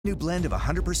New blend of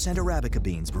 100% Arabica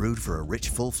beans brewed for a rich,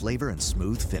 full flavor and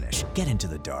smooth finish. Get into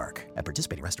the dark at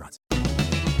participating restaurants.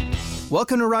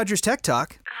 Welcome to Rogers Tech Talk.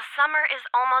 The summer is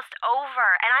almost over,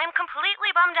 and I'm completely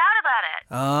bummed out about it.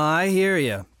 I hear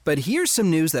you. But here's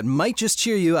some news that might just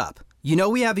cheer you up. You know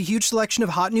we have a huge selection of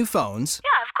hot new phones.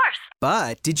 Yeah, of course.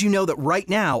 But did you know that right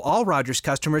now, all Rogers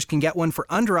customers can get one for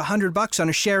under $100 on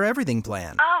a Share Everything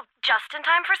plan? Oh, just in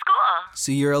time for school.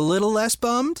 So you're a little less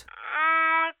bummed?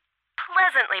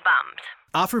 Pleasantly bummed.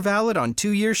 Offer valid on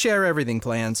 2-year Share Everything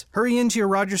plans. Hurry into your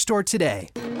Rogers store today.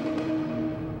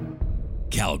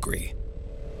 Calgary.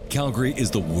 Calgary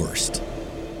is the worst.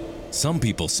 Some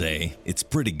people say it's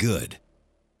pretty good,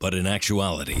 but in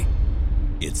actuality,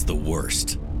 it's the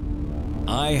worst.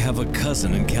 I have a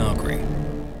cousin in Calgary,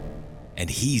 and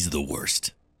he's the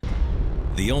worst.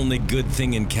 The only good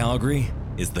thing in Calgary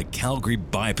is the Calgary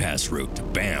bypass route to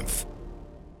Banff.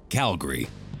 Calgary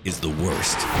is the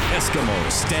worst.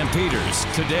 Eskimos, Stampeders,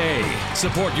 today.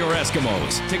 Support your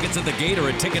Eskimos. Tickets at the gate or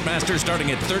at Ticketmaster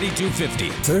starting at $32.50.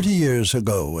 30 years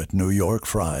ago at New York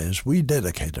Fries, we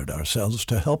dedicated ourselves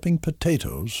to helping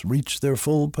potatoes reach their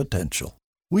full potential.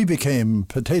 We became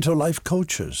potato life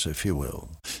coaches, if you will,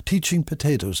 teaching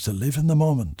potatoes to live in the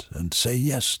moment and say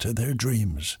yes to their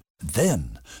dreams.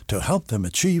 Then, to help them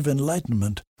achieve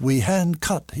enlightenment, we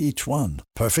hand-cut each one,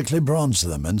 perfectly bronze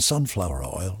them in sunflower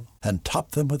oil, and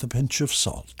top them with a pinch of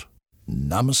salt.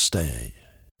 Namaste.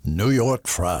 New York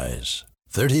Fries.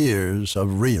 30 years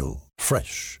of real,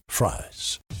 fresh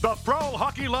fries. The Pro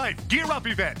Hockey Life Gear Up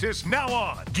event is now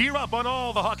on. Gear up on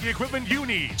all the hockey equipment you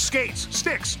need. Skates,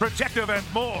 sticks, protective, and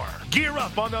more. Gear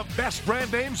up on the best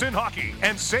brand names in hockey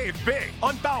and save big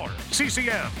on Bauer,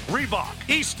 CCM, Reebok,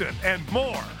 Easton, and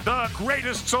more. The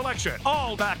greatest selection,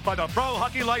 all backed by the Pro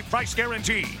Hockey Life price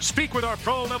guarantee. Speak with our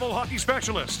pro-level hockey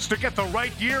specialists to get the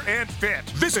right gear and fit.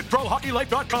 Visit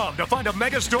ProHockeyLife.com to find a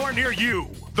mega store near you.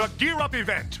 The Gear Up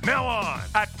event, now on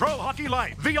at Pro Hockey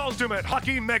Life, the ultimate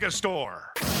hockey mega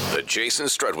store. The Jason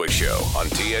Strudwick Show on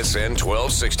TSN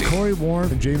 1260. Corey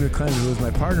Warren and Jamie McClennan, who was my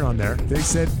partner on there, they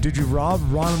said, "Did you rob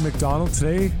Ronald McDonald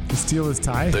today to steal his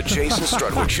tie?" The Jason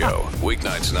Strudwick Show,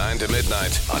 weeknights 9 to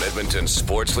midnight on Edmonton's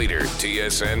sports leader,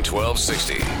 TSN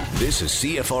 1260. This is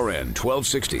CFRN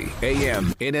 1260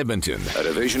 AM in Edmonton, a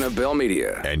division of Bell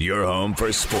Media, and your home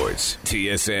for sports,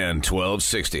 TSN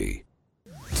 1260.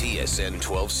 TSN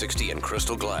 1260 and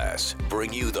Crystal Glass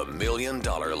bring you the $1 Million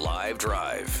Live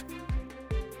Drive.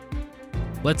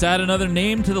 Let's add another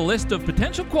name to the list of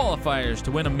potential qualifiers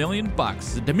to win $1 million.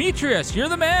 Demetrius, you're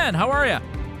the man. How are you?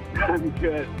 I'm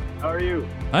good. How are you?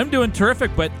 I'm doing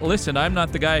terrific, but listen, I'm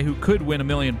not the guy who could win $1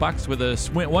 million with a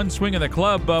one swing of the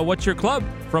club. What's your club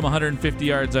from 150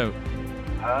 yards out?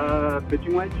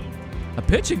 Pitching wedge. A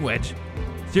pitching wedge?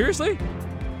 Seriously?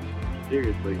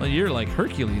 Seriously. Well, you're like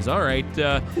Hercules. All right.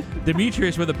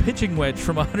 Demetrius with a pitching wedge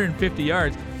from 150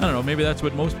 yards. I don't know. Maybe that's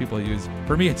what most people use.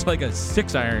 For me, it's like a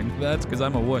 6-iron. That's because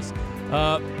I'm a wuss.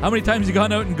 How many times have you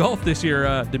gone out and golfed this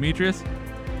year, Demetrius?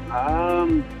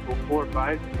 4 or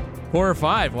 5. 4 or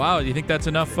 5. Wow. Do you think that's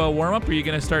enough warm-up, or are you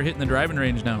going to start hitting the driving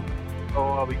range now? Oh,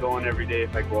 I'll be going every day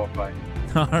if I qualify.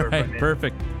 All right.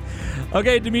 Perfect.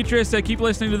 Okay, Demetrius, keep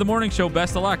listening to the morning show.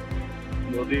 Best of luck.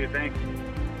 Will do. Thanks.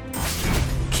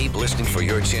 Keep listening for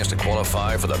your chance to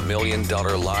qualify for the $1 Million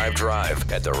Live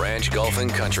Drive at the Ranch Golf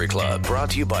and Country Club. Brought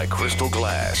to you by Crystal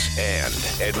Glass and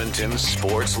Edmonton's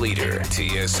sports leader,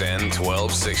 TSN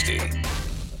 1260.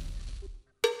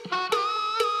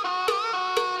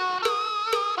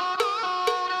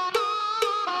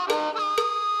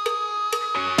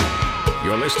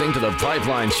 You're listening to The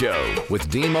Pipeline Show with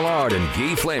Dean Millard and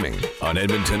Guy Flaming on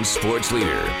Edmonton's sports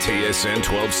leader, TSN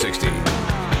 1260.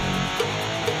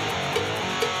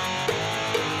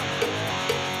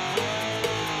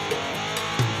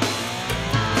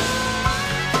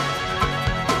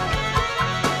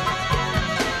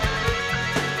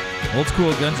 Old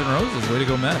school Guns N' Roses. Way to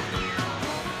go, Matt.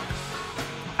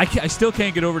 I still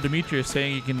can't get over Demetrius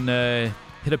saying he can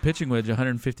hit a pitching wedge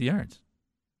 150 yards.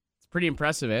 It's pretty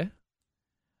impressive, eh?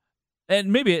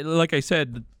 And maybe, like I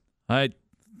said,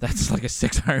 that's like a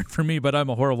 6-iron for me, but I'm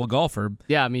a horrible golfer.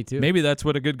 Yeah, me too. Maybe that's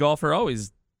what a good golfer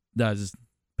always does,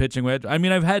 pitching wedge. I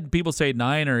mean, I've had people say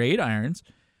 9 or 8 irons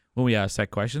when we asked that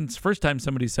question. It's the first time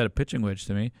somebody said a pitching wedge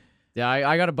to me. Yeah,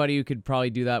 I got a buddy who could probably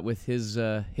do that with his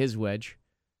wedge.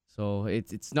 So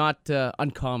it's not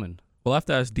uncommon. We'll have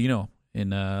to ask Dino in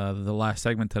the last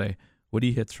segment today what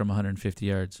he hits from 150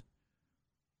 yards.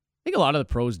 I think a lot of the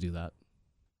pros do that.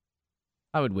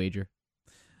 I would wager.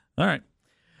 All right.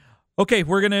 Okay,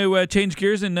 we're going to change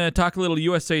gears and talk a little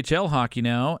USHL hockey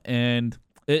now. And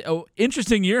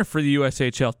Interesting year for the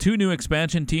USHL. 2 new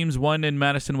expansion teams, one in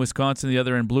Madison, Wisconsin, the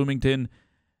other in Bloomington,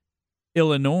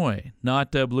 Illinois,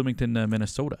 not Bloomington,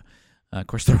 Minnesota. Of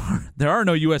course, there are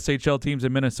no USHL teams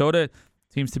in Minnesota. It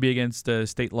seems to be against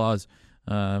state laws.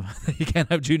 You can't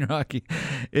have junior hockey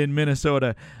in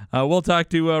Minnesota. We'll talk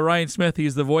to Ryan Smith.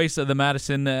 He's the voice of the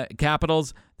Madison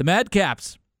Capitals, the Mad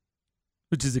Caps,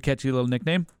 which is a catchy little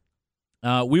nickname.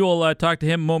 We will talk to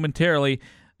him momentarily.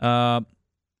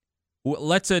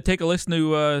 Let's take a listen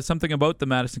to something about the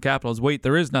Madison Capitals. Wait,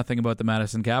 there is nothing about the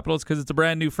Madison Capitals because it's a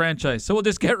brand new franchise. So we'll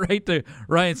just get right to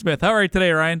Ryan Smith. How are you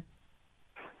today, Ryan?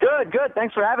 Good.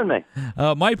 Thanks for having me.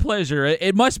 My pleasure.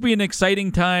 It must be an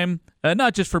exciting time,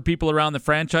 not just for people around the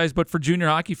franchise, but for junior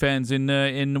hockey fans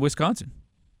in Wisconsin.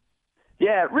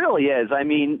 Yeah, it really is. I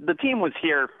mean, the team was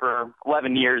here for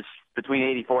 11 years between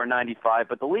 84 and 95,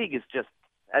 but the league is just,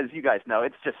 as you guys know,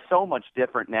 it's just so much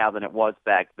different now than it was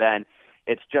back then.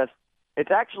 It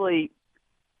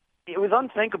was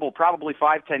unthinkable probably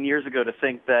 5-10 years ago to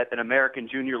think that an American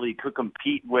junior league could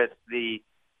compete with the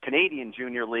Canadian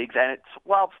junior leagues, and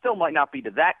while it still might not be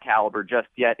to that caliber just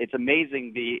yet, it's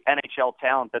amazing the NHL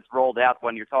talent that's rolled out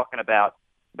when you're talking about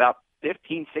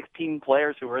 15, 16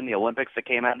 players who were in the Olympics that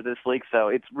came out of this league, so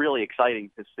it's really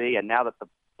exciting to see, and now that the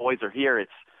boys are here,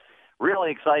 it's really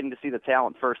exciting to see the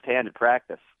talent firsthand in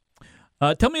practice.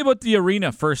 Tell me about the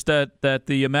arena first that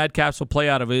the Mad Caps will play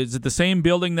out of. Is it the same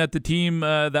building that the team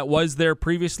that was there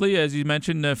previously, as you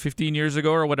mentioned, 15 years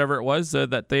ago or whatever it was,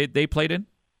 that they played in?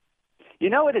 You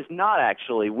know, it is not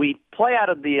actually. We play out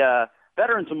of the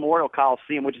Veterans Memorial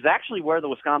Coliseum, which is actually where the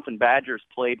Wisconsin Badgers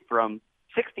played from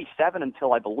 67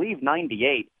 until, I believe,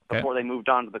 98, before they moved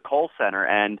on to the Kohl Center.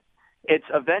 And it's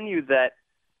a venue that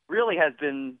really has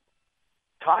been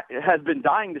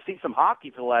dying to see some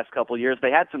hockey for the last couple of years. They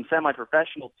had some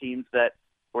semi-professional teams that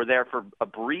were there for a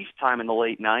brief time in the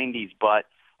late 90s, but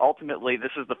ultimately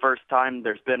this is the first time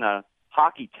there's been a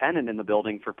hockey tenant in the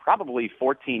building for probably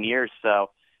 14 years.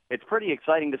 So it's pretty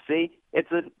exciting to see.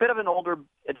 It's a bit of an older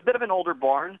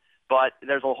barn, but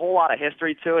there's a whole lot of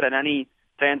history to it, and any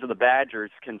fans of the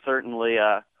Badgers can certainly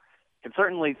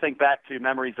think back to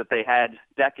memories that they had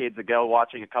decades ago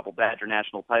watching a couple Badger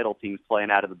national title teams playing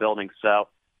out of the building. So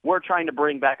we're trying to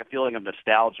bring back a feeling of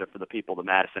nostalgia for the people of the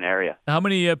Madison area. How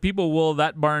many people will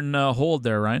that barn hold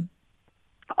there, Ryan?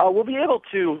 We'll be able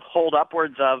to hold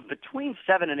upwards of between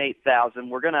 7,000 and 8,000.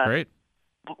 We're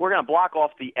gonna block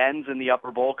off the ends in the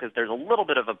upper bowl because there's a little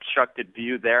bit of obstructed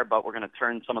view there, but we're gonna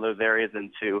turn some of those areas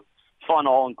into fun,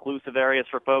 all-inclusive areas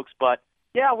for folks. But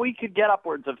yeah, we could get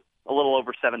upwards of a little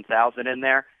over 7,000 in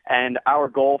there, and our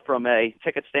goal from a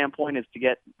ticket standpoint is to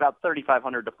get about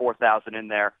 3,500 to 4,000 in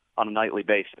there on a nightly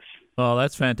basis. Oh,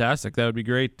 that's fantastic. That would be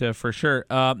great for sure.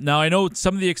 Now, I know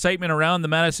some of the excitement around the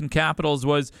Madison Capitals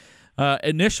was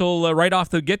initial right off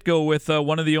the get-go with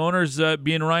one of the owners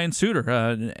being Ryan Suter,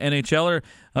 an NHLer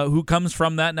who comes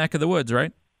from that neck of the woods,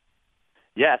 right?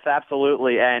 Yes,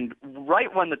 absolutely. And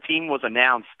right when the team was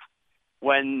announced,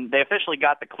 when they officially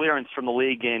got the clearance from the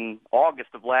league in August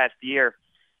of last year,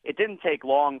 it didn't take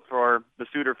long for the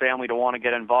Suter family to want to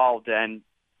get involved. And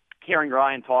hearing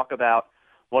Ryan talk about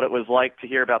what it was like to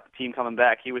hear about the team coming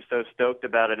back, he was so stoked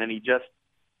about it. And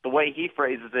the way he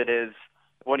phrases it is,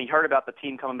 when he heard about the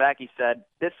team coming back, he said,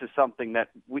 this is something that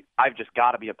I've just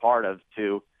got to be a part of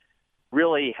to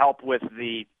really help with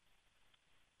the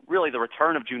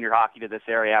return of junior hockey to this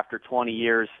area after 20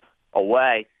 years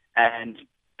away. And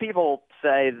people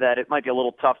say that it might be a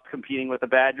little tough competing with the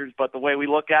Badgers, but the way we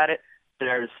look at it,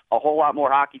 there's a whole lot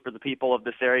more hockey for the people of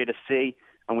this area to see,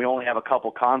 and we only have a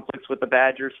couple conflicts with the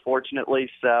Badgers,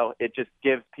 fortunately, so it just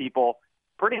gives people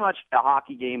pretty much a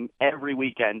hockey game every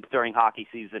weekend during hockey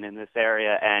season in this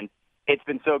area, and it's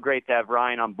been so great to have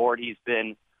Ryan on board. He's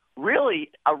been a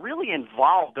really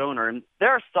involved owner, and there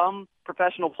are some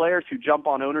professional players who jump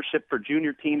on ownership for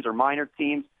junior teams or minor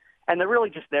teams, and they're really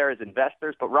just there as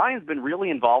investors. But Ryan's been really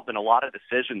involved in a lot of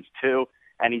decisions, too,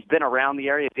 and he's been around the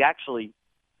area. He actually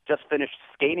just finished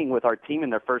skating with our team in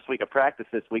their first week of practice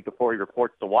this week before he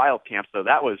reports to Wild Camp, so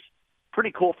that was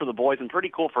pretty cool for the boys and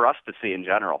pretty cool for us to see in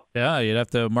general. Yeah, you'd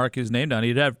have to mark his name down.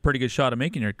 He'd have a pretty good shot of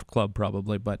making your club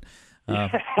probably, but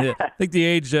I think the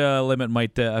age limit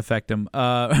might affect him.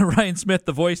 Ryan Smith,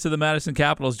 the voice of the Madison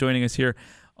Capitals, joining us here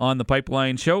on the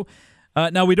Pipeline Show.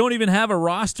 Now, we don't even have a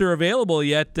roster available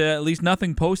yet, at least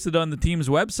nothing posted on the team's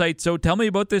website. So tell me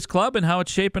about this club and how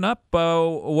it's shaping up.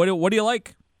 What do you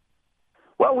like?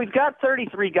 Well, we've got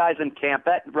 33 guys in camp.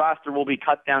 That roster will be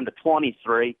cut down to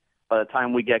 23 by the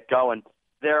time we get going.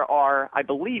 There are, I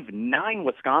believe, 9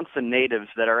 Wisconsin natives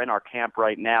that are in our camp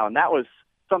right now, and that was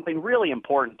something really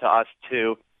important to us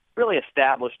to really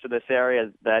establish to this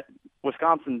area that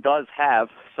Wisconsin does have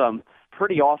some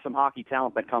pretty awesome hockey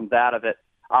talent that comes out of it.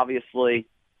 Obviously,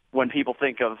 when people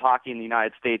think of hockey in the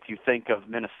United States, you think of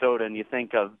Minnesota and you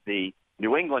think of the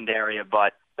New England area,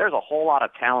 but there's a whole lot of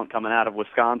talent coming out of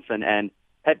Wisconsin, and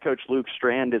head coach Luke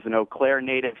Strand is an Eau Claire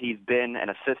native. He's been an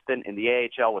assistant in the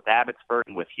AHL with Abbotsford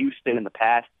and with Houston in the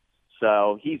past,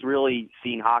 so he's really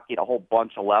seen hockey at a whole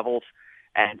bunch of levels.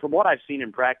 And from what I've seen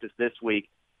in practice this week,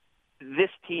 this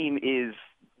team is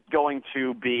going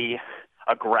to be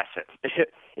aggressive.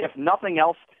 If nothing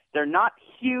else, they're not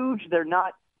huge, they're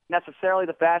not necessarily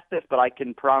the fastest, but I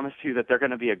can promise you that they're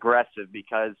going to be aggressive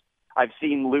because I've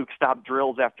seen Luke stop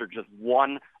drills after just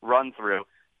one run through.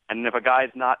 And if a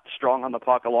guy's not strong on the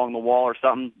puck along the wall or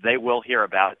something, they will hear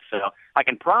about it. So I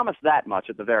can promise that much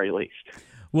at the very least.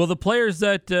 Well, the players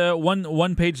that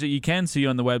one page that you can see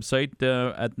on the website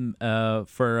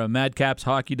for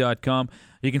madcapshockey.com,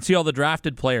 you can see all the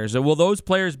drafted players. Will those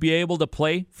players be able to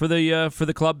play for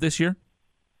the club this year?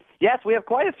 Yes, we have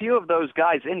quite a few of those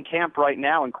guys in camp right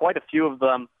now, and quite a few of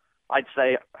them, I'd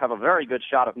say, have a very good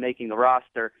shot of making the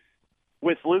roster.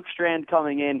 With Luke Strand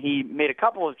coming in, he made a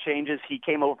couple of changes. He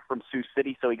came over from Sioux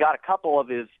City, so he got a couple of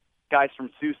his guys from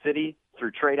Sioux City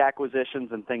through trade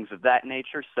acquisitions and things of that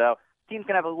nature. So the team's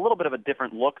going to have a little bit of a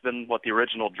different look than what the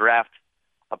original draft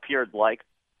appeared like.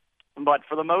 But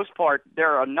for the most part,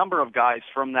 there are a number of guys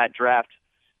from that draft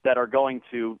that are going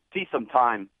to see some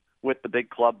time with the big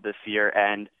club this year,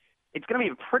 and it's going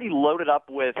to be pretty loaded up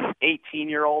with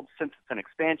 18-year-olds since it's an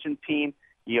expansion team.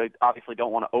 You obviously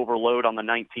don't want to overload on the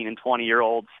 19 and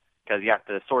 20-year-olds because you have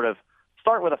to sort of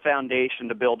start with a foundation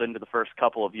to build into the first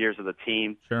couple of years of the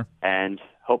team. Sure. And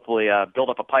hopefully build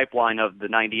up a pipeline of the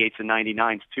 98s and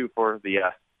 99s, too, for the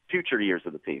future years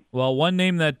of the team. Well, one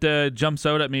name that jumps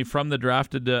out at me from the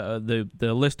drafted the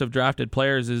list of drafted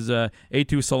players is Eetu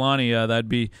Solani. That'd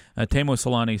be Teemu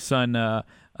Solani's son.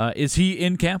 Is he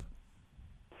in camp?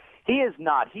 He is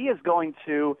not. He is going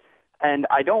to, and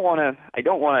I don't want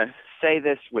to say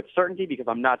this with certainty because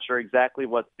I'm not sure exactly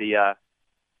what the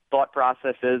thought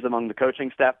process is among the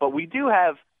coaching staff, but we do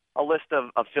have a list of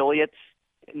affiliates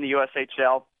in the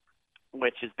USHL,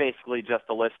 which is basically just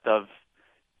a list of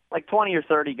like 20 or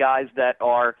 30 guys that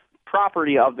are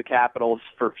property of the Capitals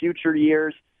for future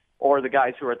years, or the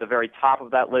guys who are at the very top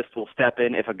of that list will step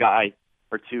in if a guy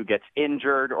or two gets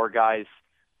injured or guys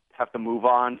have to move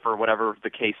on for whatever the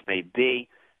case may be.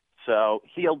 So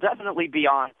he'll definitely be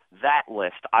on that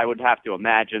list, I would have to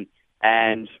imagine.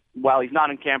 And while he's not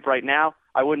in camp right now,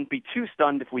 I wouldn't be too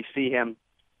stunned if we see him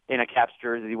in a Caps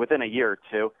jersey within a year or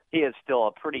two. He is still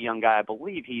a pretty young guy. I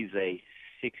believe he's a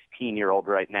 16-year-old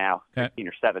right now, 16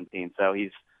 or 17. So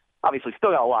he's obviously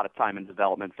still got a lot of time in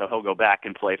development, so he'll go back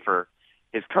and play for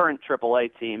his current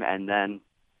AAA team, and then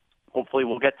hopefully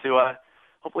we'll get to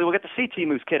see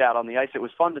Teemu's kid out on the ice. It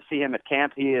was fun to see him at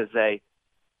camp. He is a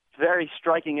very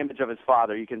striking image of his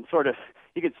father. You can sort of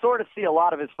see a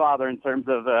lot of his father in terms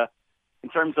of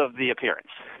the appearance.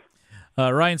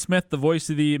 Ryan Smith, the voice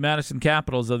of the Madison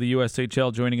Capitals of the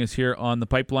USHL, joining us here on the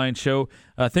Pipeline Show.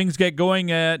 Things get going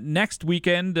next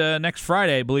weekend. Next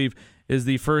Friday, I believe, is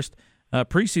the first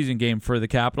preseason game for the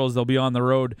Capitals. They'll be on the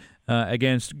road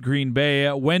against Green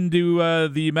Bay. When do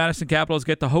the Madison Capitals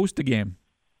get to host a game?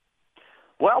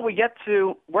 Well,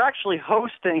 we're actually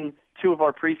hosting two of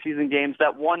our preseason games,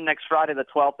 that one next Friday the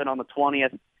 12th and on the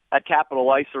 20th at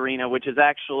Capitol Ice Arena, which is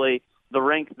actually the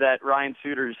rink that Ryan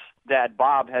Suter's dad,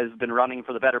 Bob, has been running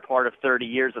for the better part of 30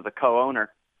 years as a co-owner.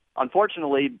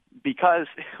 Unfortunately, because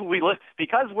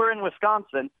we're in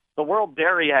Wisconsin, the World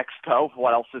Dairy Expo,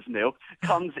 what else is new,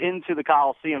 comes into the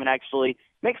Coliseum and actually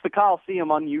makes the Coliseum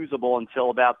unusable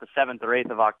until about the 7th or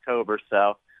 8th of October.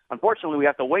 So unfortunately, we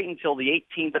have to wait until the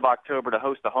 18th of October to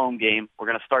host a home game. We're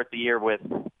going to start the year with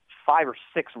 5 or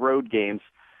 6 road games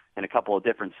in a couple of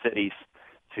different cities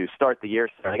to start the year.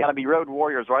 So they got to be road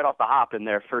warriors right off the hop in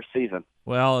their first season.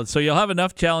 Well, so you'll have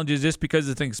enough challenges just because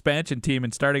it's an expansion team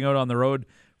and starting out on the road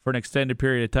for an extended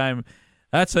period of time.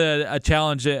 That's a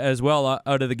challenge as well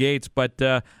out of the gates. But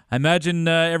I imagine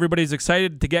everybody's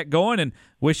excited to get going and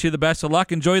wish you the best of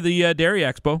luck. Enjoy the Dairy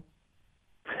Expo.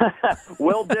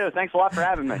 Will do. Thanks a lot for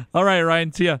having me. All right,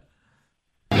 Ryan. See ya.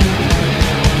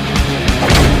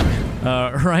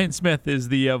 Ryan Smith is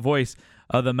the voice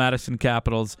of the Madison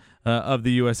Capitals of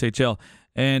the USHL.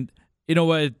 And you know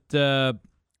what?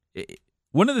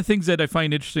 One of the things that I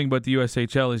find interesting about the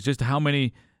USHL is just how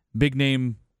many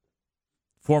big-name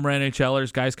former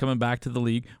NHLers, guys coming back to the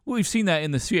league. Well, we've seen that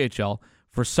in the CHL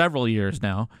for several years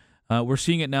now. We're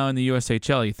seeing it now in the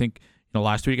USHL. You think,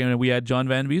 last week we had John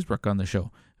Van Biesbroek on the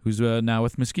show, who's now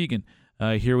with Muskegon.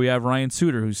 Here we have Ryan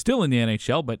Suter, who's still in the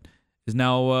NHL, but is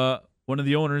now one of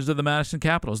the owners of the Madison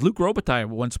Capitals. Luc Robitaille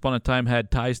once upon a time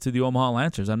had ties to the Omaha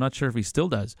Lancers. I'm not sure if he still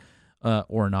does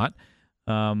or not.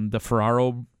 The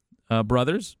Ferraro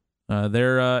brothers,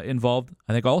 they're involved,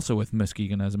 I think, also with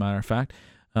Muskegon, as a matter of fact.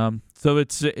 So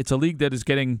it's a league that is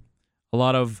getting a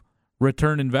lot of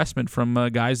return investment from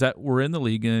guys that were in the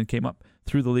league and came up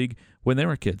through the league when they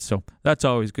were kids. So that's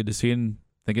always good to see, and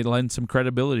I think it lends some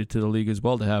credibility to the league as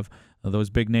well to have those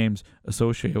big names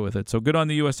associated with it. So good on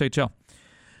the USHL.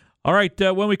 All right,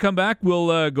 when we come back,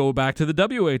 we'll go back to the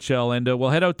WHL, and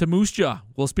we'll head out to Moose Jaw.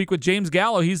 We'll speak with James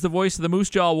Gallo. He's the voice of the Moose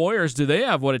Jaw Warriors. Do they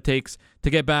have what it takes to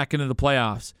get back into the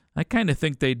playoffs? I kind of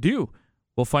think they do.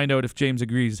 We'll find out if James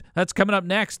agrees. That's coming up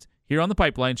next here on The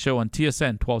Pipeline Show on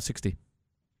TSN 1260.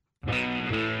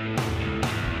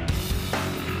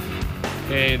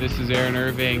 Hey, this is Aaron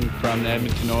Irving from the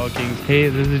Edmonton Oil Kings. Hey,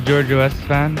 this is George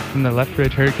Westphal from the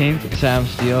Lethbridge Hurricanes. Sam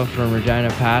Steele from Regina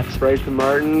Pats. Bryson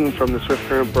Martin from the Swift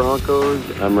Current Broncos.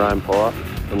 I'm Ryan Paul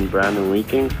from Brandon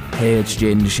Leaking. Hey, it's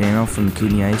Jaden DeShano from the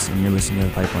Kootenay Ice, and you're listening to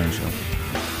The Pipeline Show.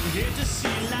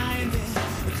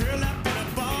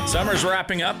 Summer's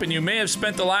wrapping up, and you may have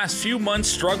spent the last few months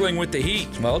struggling with the heat.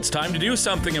 Well, it's time to do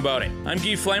something about it. I'm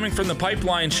Guy Flaming from The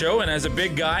Pipeline Show, and as a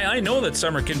big guy, I know that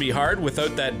summer can be hard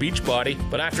without that beach body.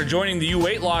 But after joining the U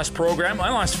Weight Loss program,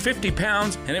 I lost 50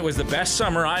 pounds, and it was the best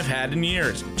summer I've had in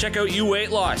years. Check out U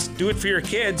Weight Loss. Do it for your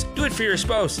kids. Do it for your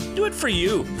spouse. Do it for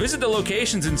you. Visit the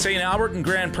locations in St. Albert and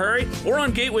Grand Prairie or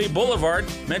on Gateway Boulevard.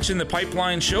 Mention The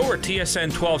Pipeline Show or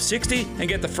TSN 1260 and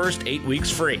get the first 8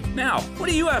 weeks free. Now, what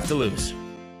do you have to lose?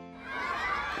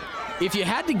 If you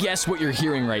had to guess what you're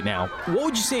hearing right now, what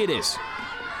would you say it is?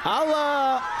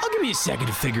 I'll give you a second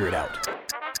to figure it out.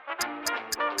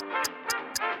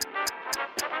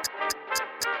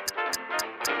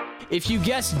 If you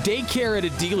guessed daycare at a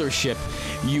dealership,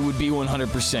 you would be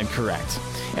 100% correct.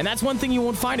 And that's one thing you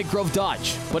won't find at Grove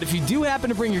Dodge. But if you do happen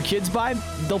to bring your kids by,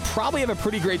 they'll probably have a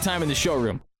pretty great time in the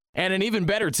showroom. And an even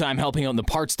better time helping out in the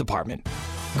parts department.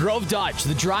 Grove Dodge,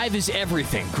 the drive is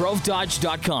everything.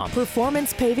 GroveDodge.com.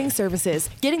 Performance Paving Services,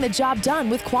 getting the job done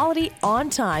with quality on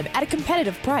time at a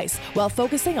competitive price while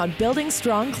focusing on building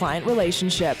strong client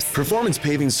relationships. Performance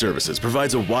Paving Services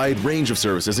provides a wide range of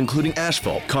services including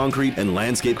asphalt, concrete, and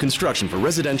landscape construction for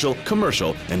residential,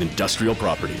 commercial, and industrial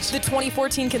properties. The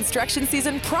 2014 construction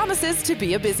season promises to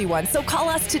be a busy one, so call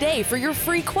us today for your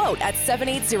free quote at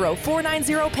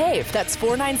 780-490-PAVE. That's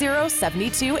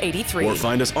 490-7283. Or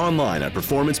find us online at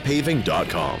performancepaving.com.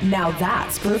 Now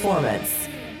that's performance.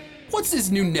 What's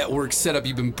this new network setup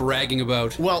you've been bragging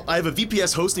about? Well, I have a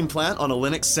VPS hosting plan on a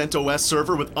Linux CentOS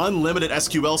server with unlimited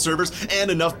SQL servers and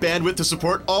enough bandwidth to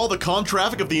support all the comm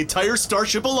traffic of the entire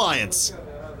Starship Alliance.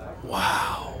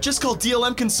 Wow. Just call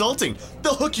DLM Consulting.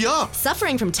 They'll hook you up.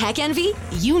 Suffering from tech envy?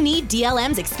 You need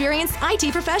DLM's experienced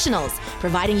IT professionals,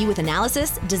 providing you with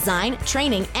analysis, design,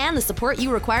 training, and the support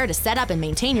you require to set up and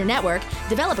maintain your network,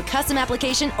 develop a custom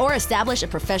application, or establish a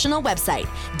professional website.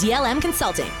 DLM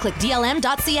Consulting. Click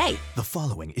dlm.ca. The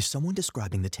following is someone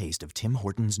describing the taste of Tim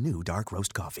Hortons' new dark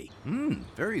roast coffee.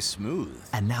 Very smooth.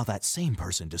 And now that same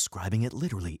person describing it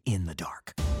literally in the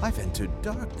dark. I've entered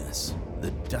darkness. The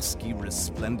dusky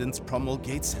resplendence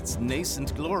promulgates its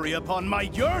nascent glory upon my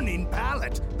yearning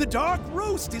palate. The dark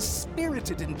roast is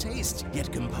spirited in taste, yet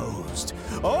composed.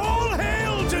 All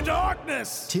hail to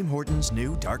darkness! Tim Hortons'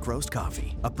 new dark roast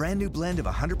coffee. A brand new blend of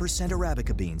 100%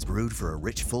 Arabica beans brewed for a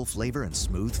rich, full flavor and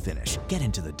smooth finish. Get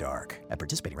into the dark at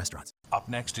participating restaurants. Up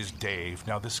next is Dave.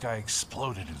 Now, this guy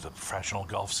exploded into the professional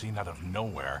golf scene out of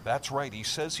nowhere. That's right. He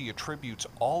says he attributes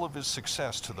all of his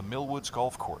success to the Millwoods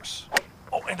golf course.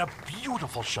 Oh, and a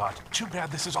beautiful shot. Too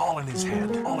bad this is all in his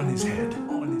head. All in his head.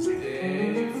 All in his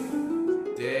head.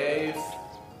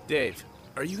 Dave,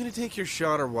 are you going to take your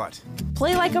shot or what?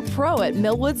 Play like a pro at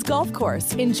Millwoods Golf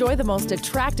Course. Enjoy the most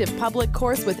attractive public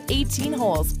course with 18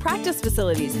 holes, practice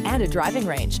facilities, and a driving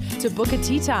range. To book a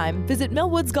tee time, visit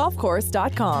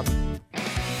millwoodsgolfcourse.com.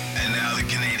 And now the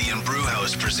Canadian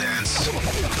Brewhouse presents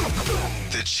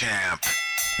The Champ.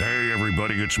 Hey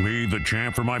everybody, it's me, the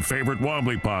champ, for my favorite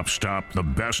Wobbly Pop stop. The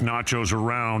best nachos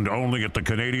around, only at the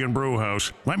Canadian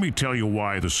Brewhouse. Let me tell you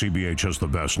why the CBH has the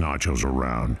best nachos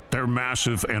around. They're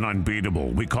massive and unbeatable.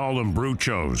 We call them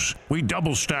Bruchos. We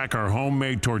double stack our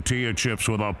homemade tortilla chips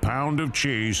with a pound of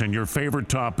cheese and your favorite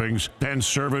toppings, then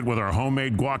serve it with our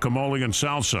homemade guacamole and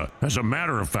salsa. As a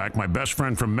matter of fact, my best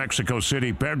friend from Mexico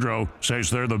City, Pedro,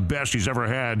 says they're the best he's ever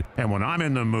had, and when I'm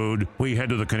in the mood, we head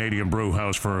to the Canadian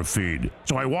Brewhouse for a feed.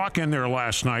 So I walk in there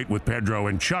last night with Pedro,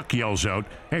 and Chuck yells out,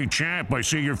 "Hey champ, I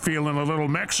see you're feeling a little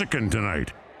Mexican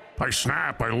tonight." I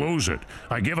snap, I lose it.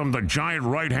 I give him the giant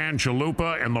right-hand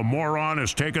chalupa, and the moron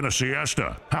is taking a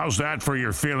siesta. How's that for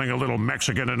your feeling a little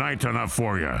Mexican tonight enough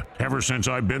for you? Ever since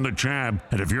I've been the champ,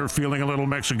 and if you're feeling a little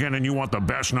Mexican and you want the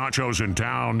best nachos in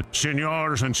town,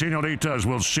 senors and senoritas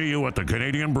will see you at the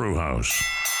Canadian Brew House.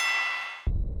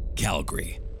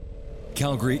 Calgary.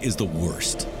 Calgary is the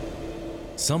worst.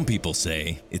 Some people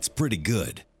say it's pretty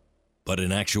good, but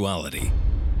in actuality,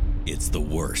 it's the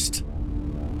worst.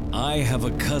 I have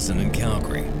a cousin in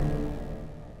Calgary,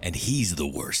 and he's the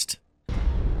worst.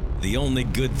 The only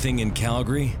good thing in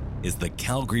Calgary is the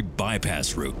Calgary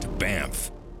bypass route to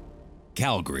Banff.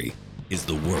 Calgary is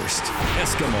the worst.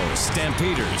 Eskimos,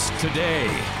 Stampeders, today.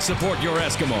 Support your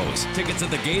Eskimos. Tickets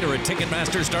at the gate or at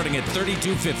Ticketmaster starting at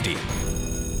 $32.50.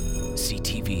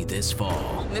 CTV this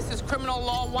fall. This is Criminal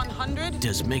Law 100.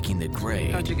 Does Making the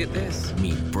Grade. How'd you get this?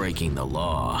 Mean Breaking the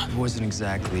Law. It wasn't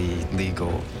exactly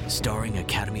legal. Starring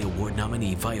Academy Award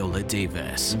nominee Viola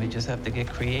Davis. We just have to get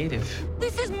creative.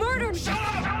 This is murder.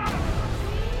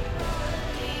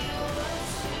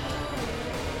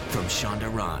 From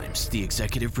Shonda Rhimes, the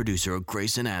executive producer of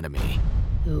Grey's Anatomy.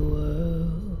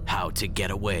 How to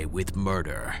Get Away with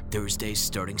Murder. Thursdays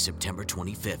starting September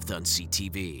 25th on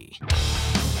CTV.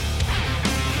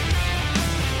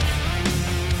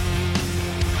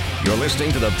 You're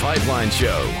listening to The Pipeline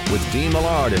Show with Dean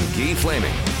Millard and Guy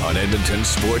Flaming on Edmonton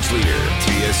Sports Leader,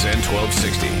 TSN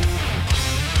 1260.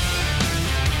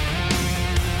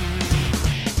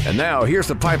 And now, here's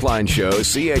The Pipeline Show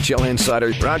CHL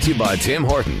Insider, brought to you by Tim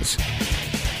Hortons.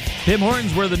 Tim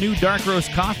Hortons, where the new dark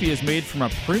roast coffee is made from a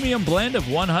premium blend of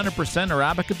 100%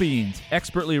 Arabica beans,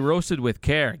 expertly roasted with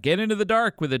care. Get into the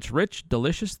dark with its rich,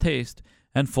 delicious taste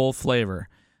and full flavor.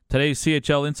 Today's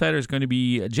CHL Insider is going to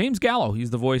be James Gallo. He's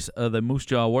the voice of the Moose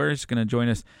Jaw Warriors. He's going to join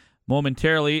us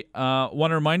momentarily.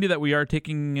 Want to remind you that we are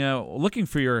looking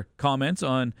for your comments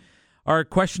on our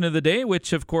question of the day,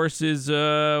 which, of course, is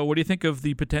what do you think of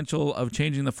the potential of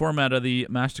changing the format of the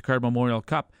MasterCard Memorial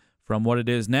Cup from what it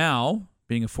is now,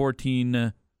 being a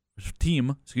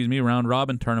 14-team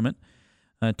round-robin tournament,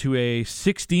 to a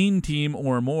 16-team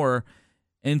or more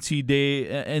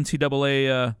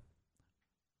NCAA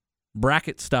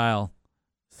bracket-style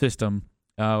system.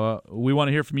 We want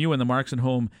to hear from you in the Marks and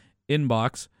Home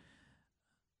inbox.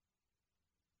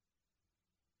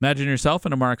 Imagine yourself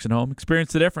in a Marks and Home.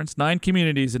 Experience the difference. 9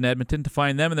 communities in Edmonton. To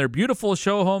find them and their beautiful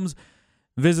show homes,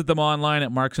 visit them online at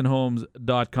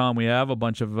marksandhomes.com. We have a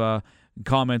bunch of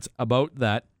comments about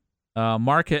that.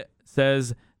 Mark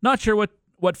says, not sure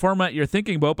what format you're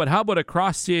thinking about, but how about a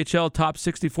cross-CHL top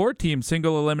 64-team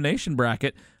single elimination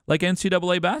bracket like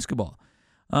NCAA basketball?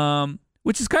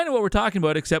 Which is kind of what we're talking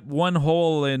about, except one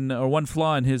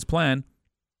flaw in his plan.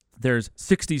 There's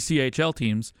 60 CHL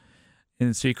teams,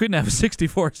 and so you couldn't have a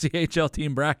 64 CHL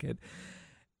team bracket.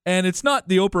 And it's not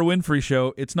the Oprah Winfrey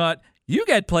Show. It's not, you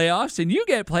get playoffs and you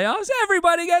get playoffs,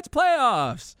 everybody gets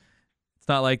playoffs. It's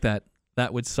not like that.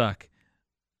 That would suck.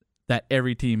 That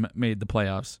every team made the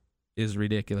playoffs is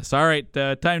ridiculous. All right,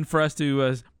 time for us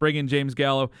to bring in James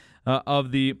Gallo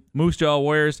of the Moose Jaw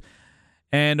Warriors.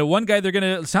 And one guy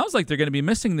sounds like they're going to be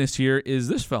missing this year is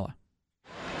this fella.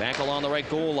 Back along the right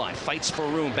goal line, fights for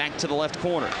room, back to the left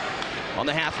corner. On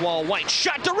the half wall, White,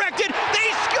 shot directed,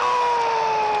 they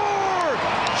score!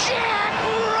 Jack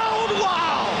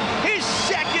Rodwell, his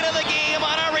second of the game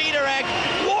on a redirect.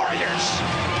 Warriors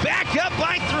back up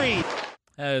by 3.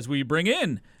 As we bring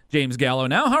in James Gallo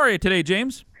now. How are you today,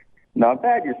 James? Not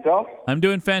bad. Yourself? I'm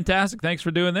doing fantastic. Thanks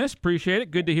for doing this. Appreciate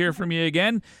it. Good to hear from you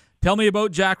again. Tell me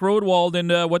about Jack Rodwald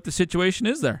and what the situation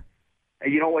is there.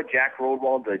 You know what, Jack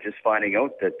Rodwald, just finding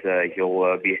out that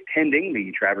he'll be attending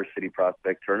the Traverse City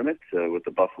Prospect Tournament with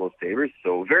the Buffalo Sabres.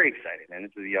 So very exciting. And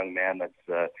this is a young man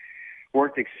that's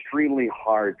worked extremely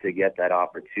hard to get that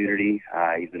opportunity.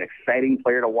 He's an exciting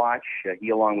player to watch. He,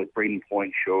 along with Braden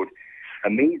Point, showed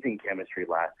amazing chemistry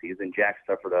last season. Jack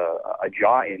suffered a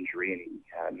jaw injury, and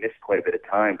he missed quite a bit of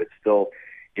time, but still,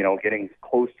 getting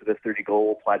close to the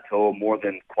 30-goal plateau, more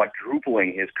than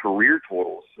quadrupling his career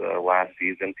totals last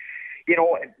season.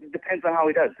 It depends on how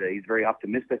he does. He's very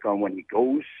optimistic on when he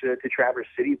goes to Traverse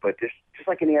City, but just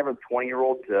like any other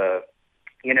 20-year-old,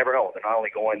 you never know. They're not only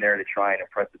going there to try and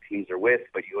impress the teams they're with,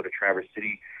 but you go to Traverse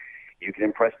City, you can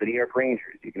impress the New York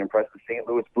Rangers, you can impress the St.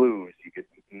 Louis Blues, you could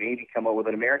maybe come up with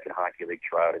an American Hockey League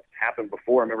tryout. It's happened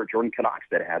before. I remember Jordan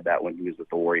Knoxted had that when he was with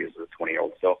the Warriors as a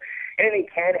 20-year-old. So anything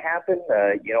can happen.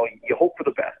 You hope for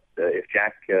the best. If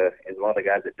Jack is one of the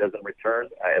guys that doesn't return,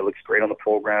 it looks great on the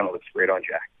program. It looks great on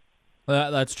Jack.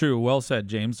 That's true. Well said,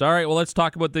 James. All right, well, let's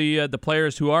talk about the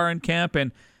players who are in camp.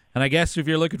 And I guess if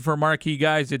you're looking for marquee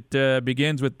guys, it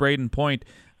begins with Braden Point.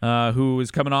 who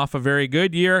is coming off a very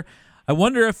good year. I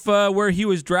wonder if where he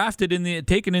was taken in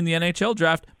the NHL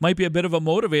draft might be a bit of a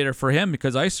motivator for him,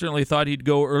 because I certainly thought he'd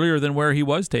go earlier than where he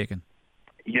was taken.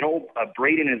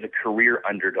 Braden is a career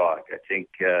underdog. I think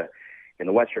in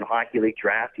the Western Hockey League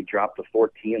draft, he dropped to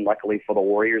 14, luckily for the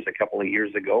Warriors, a couple of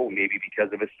years ago, maybe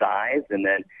because of his size. And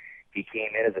then he came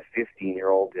in as a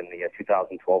 15-year-old in the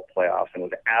 2012 playoffs and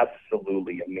was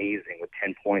absolutely amazing with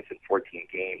 10 points in 14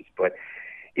 games. But,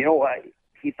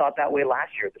 he thought that way last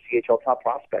year at the CHL Top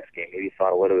Prospects game. Maybe he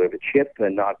thought a little bit of a chip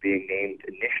and not being named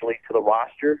initially to the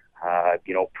roster.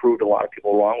 Proved a lot of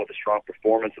people wrong with a strong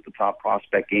performance at the Top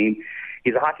Prospect game.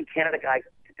 He's a Hockey Canada guy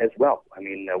as well.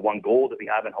 Won gold at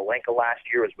the Ivan Holenka last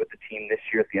year, was with the team this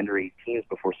year at the under-18s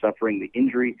before suffering the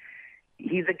injury.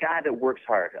 He's a guy that works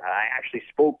hard. I actually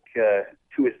spoke to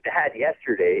his dad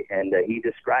yesterday, and he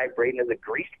described Braden as a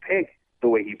greased pig the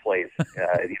way he plays.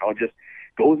 Just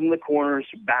goes in the corners,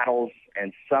 battles,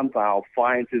 and somehow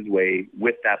finds his way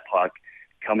with that puck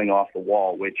coming off the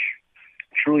wall, which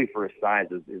truly for his size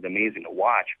is amazing to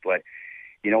watch. But,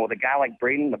 with a guy like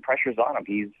Braden, the pressure's on him.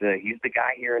 He's the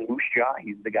guy here in Moose Jaw.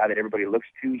 He's the guy that everybody looks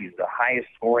to. He's the highest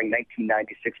scoring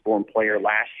 1996 born player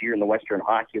last year in the Western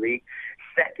Hockey League,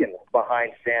 second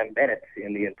behind Sam Bennett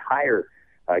in the entire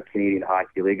Canadian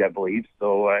Hockey League, I believe.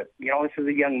 So, this is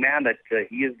a young man that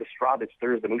he is the straw that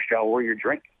stirs the Moose Jaw Warrior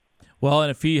drink. Well,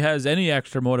 and if he has any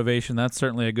extra motivation, that's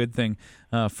certainly a good thing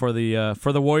for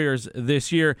the Warriors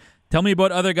this year. Tell me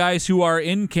about other guys who are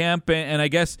in camp, and I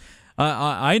guess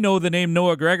I know the name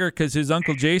Noah Gregor because his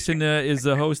uncle Jason is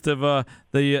the host of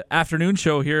the afternoon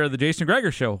show here, the Jason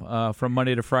Gregor Show, from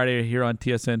Monday to Friday here on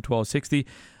TSN 1260.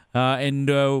 And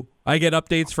I get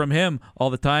updates from him all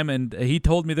the time, and he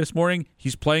told me this morning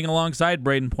he's playing alongside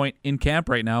Braden Point in camp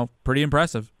right now. Pretty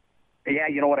impressive. Yeah,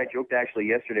 you know what? I joked actually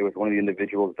yesterday with one of the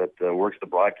individuals that works the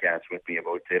broadcast with me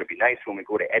about it'll be nice when we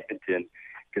go to Edmonton,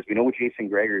 because we know Jason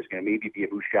Gregor is going to maybe be a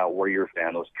Moose Jaw Warrior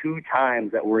fan those 2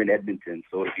 times that we're in Edmonton,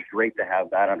 so it'd be great to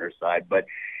have that on our side. But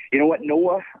you know what,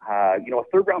 Noah, a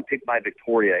third-round pick by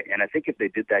Victoria, and I think if they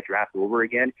did that draft over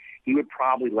again, he would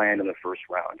probably land in the first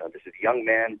round. This is a young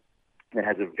man that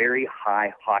has a very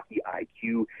high hockey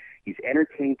IQ. He's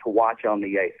entertaining to watch on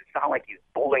the ice. It's not like he's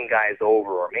bowling guys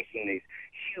over or making these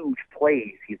huge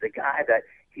plays. He's a guy that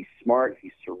he's smart,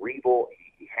 he's cerebral,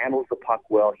 he handles the puck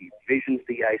well, he visions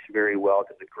the ice very well,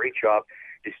 does a great job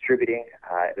distributing.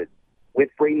 With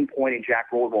Braden Point and Jack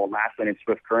Rodwell last night in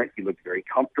Swift Current, he looked very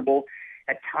comfortable.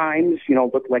 At times,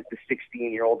 looked like the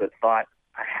 16-year-old that thought,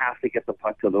 I have to get the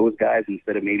puck to those guys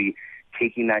instead of maybe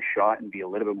taking that shot and be a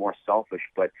little bit more selfish.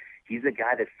 But he's a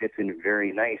guy that fits in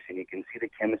very nice, and you can see the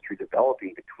chemistry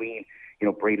developing between,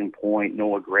 Braden Point,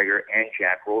 Noah Gregor, and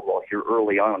Jack Rodwell here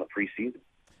early on in the preseason.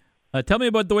 Tell me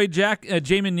about the way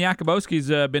Jamin Yakubowski's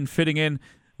been fitting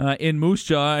in Moose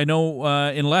Jaw. I know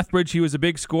in Lethbridge he was a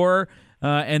big scorer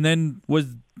and then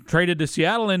was traded to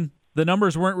Seattle, and the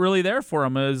numbers weren't really there for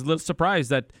him. I was a little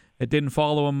surprised that it didn't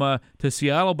follow him to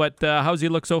Seattle, but how's he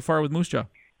look so far with Moose Jaw?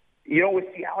 With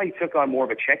Seattle, he took on more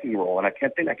of a checking role, and I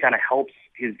think that kind of helps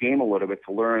his game a little bit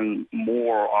to learn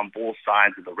more on both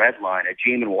sides of the red line.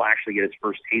 Jamin will actually get his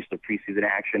first taste of preseason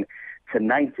action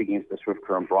tonight against the Swift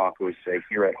Current Broncos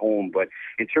here at home. But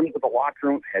in terms of the locker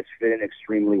room, has fit in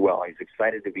extremely well. He's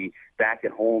excited to be back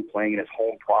at home, playing in his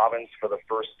home province for the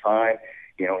first time.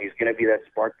 He's going to be that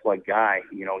spark plug guy.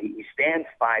 He stands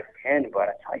 5'10", but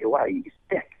I tell you what, he's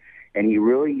thick. And he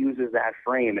really uses that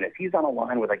frame. And if he's on a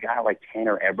line with a guy like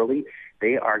Tanner Eberle,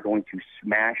 they are going to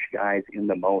smash guys in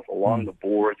the mouth along the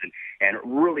boards and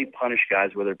really punish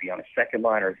guys, whether it be on a second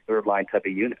line or third line type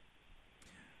of unit.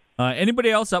 Anybody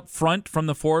else up front from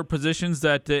the forward positions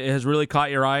that has really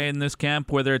caught your eye in this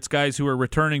camp, whether it's guys who are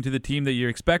returning to the team that you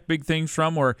expect big things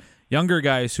from or younger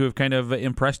guys who have kind of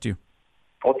impressed you?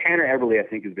 Well, Tanner Eberle, I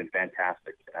think, has been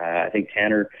fantastic. I think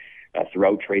Tanner,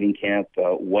 throughout training camp,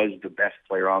 was the best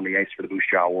player on the ice for the Moose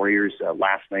Jaw Warriors.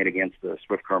 Last night against the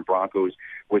Swift Current Broncos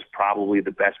was probably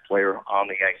the best player on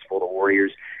the ice for the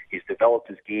Warriors. He's developed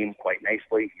his game quite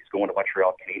nicely. He's going to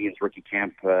Montreal Canadiens rookie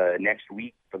camp next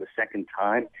week for the second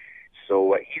time.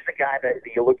 So he's a guy that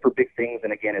you look for big things,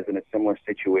 and again, is in a similar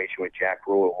situation with Jack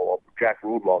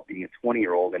Rodwell being a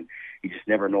 20-year-old, and you just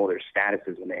never know their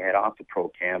statuses when they head off to pro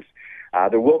camps.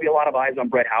 There will be a lot of eyes on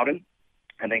Brett Howden.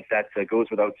 I think that goes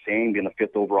without saying, being the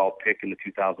 5th overall pick in the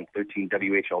 2013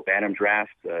 WHL Bantam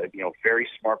draft. Very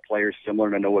smart player, similar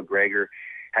to Noah Gregor,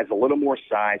 has a little more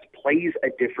size, plays a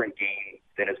different game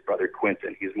than his brother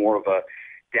Quinton. He's more of a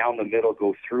down the middle,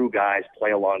 go through guys,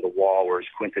 play along the wall, whereas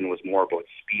Quinton was more about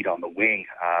speed on the wing.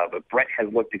 But Brett has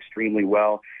looked extremely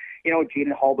well.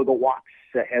 Jaden Halbigel-Watts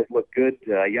has looked good.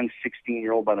 A young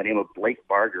 16-year-old by the name of Blake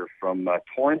Barger from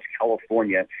Torrance,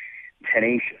 California,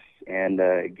 tenacious, and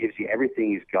gives you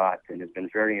everything he's got and has been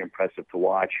very impressive to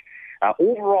watch.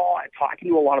 Overall, talking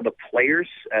to a lot of the players,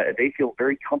 they feel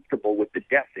very comfortable with the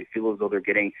depth. They feel as though they're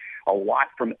getting a lot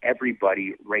from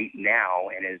everybody right now,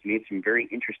 and has made some very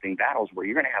interesting battles where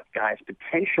you're going to have guys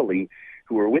potentially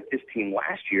who were with this team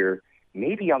last year,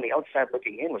 maybe on the outside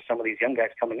looking in with some of these young guys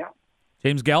coming up.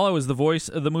 James Gallo is the voice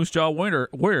of the Moose Jaw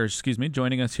Warriors,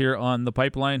 joining us here on the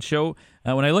Pipeline Show.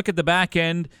 When I look at the back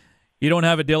end, you don't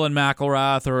have a Dylan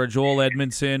McElrath or a Joel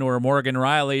Edmondson or a Morgan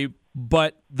Riley,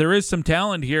 but there is some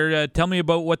talent here. Tell me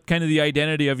about what kind of the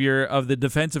identity of the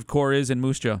defensive core is in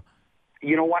Moose Jaw.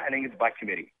 You know what? I think it's by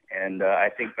committee. And I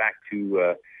think back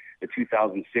to the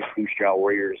 2006 Moose Jaw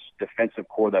Warriors defensive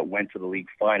core that went to the league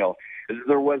final.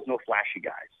 There was no flashy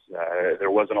guys.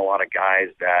 There wasn't a lot of guys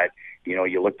that,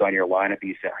 you looked on your lineup and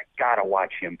you said, I got to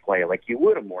watch him play like you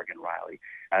would a Morgan Riley.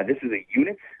 This is a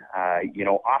unit.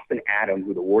 Austin Adam,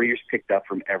 who the Warriors picked up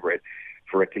from Everett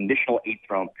for a conditional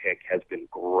 8th-round pick, has been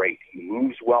great. He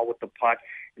moves well with the puck,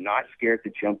 not scared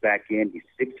to jump back in.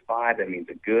 He's 6'5". That means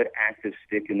a good active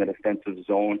stick in the defensive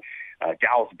zone.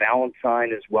 Dallas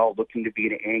Valentine as well, looking to be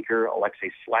an anchor.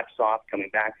 Alexei Slepsov coming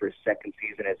back for his second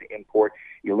season as an import.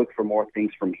 You look for more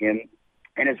things from him.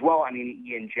 And as well,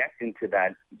 you inject into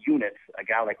that unit a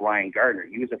guy like Ryan Gardner.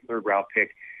 He was a 3rd-round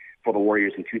pick for the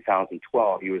Warriors in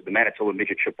 2012. He was the Manitoba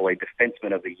Midget AAA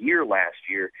Defenseman of the Year last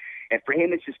year. And for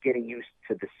him, it's just getting used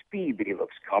to the speed that he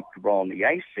looks comfortable on the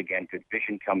ice. Again, good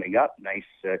vision coming up. Nice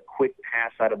quick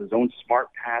pass out of the zone, smart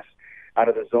pass out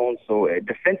of the zone. So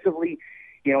defensively,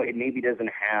 it maybe doesn't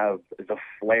have the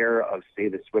flair of, say,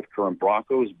 the Swift Current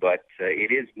Broncos, but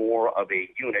it is more of a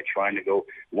unit trying to go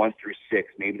 1 through 6.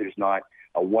 Maybe there's not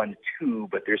a 1-2,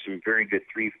 but there's some very good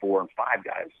 3, 4, and 5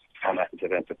 guys on that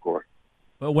defensive core.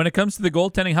 Well, when it comes to the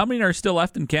goaltending, how many are still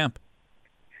left in camp?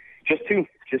 Just 2.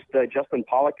 Just Justin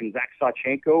Pollock and Zach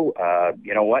Sawchenko.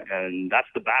 You know what? And that's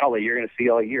the battle that you're going to see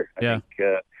all year. I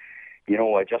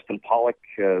think, Justin Pollock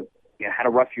had a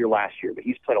rough year last year, but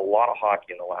he's played a lot of hockey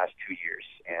in the last 2 years.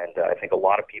 And I think a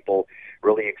lot of people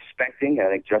really expecting, I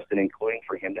think Justin including,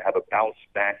 for him to have a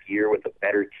bounce-back year with a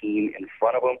better team in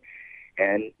front of him.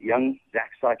 And young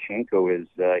Zach Sawchenko is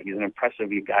he's an impressive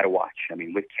guy to watch.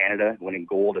 With Canada winning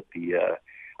gold at the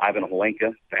Ivan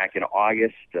Holenka back in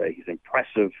August, he's an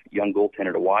impressive young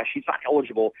goaltender to watch. He's not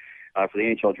eligible for the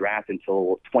NHL draft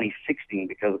until 2016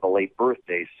 because of the late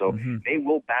birthday. So they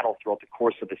will battle throughout the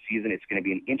course of the season. It's going to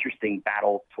be an interesting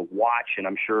battle to watch, and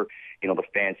I'm sure the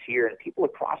fans here and people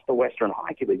across the Western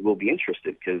Hockey League will be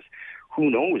interested because who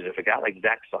knows if a guy like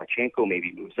Zach Sawchenko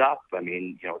maybe moves up.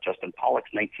 Justin Pollock's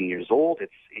 19 years old.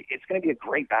 It's going to be a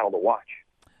great battle to watch.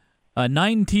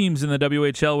 9 teams in the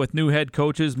WHL with new head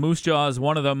coaches. Moose Jaw is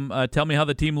one of them. Tell me how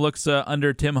the team looks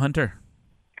under Tim Hunter.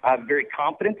 Very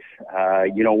confident.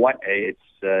 You know what? It's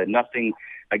nothing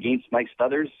against Mike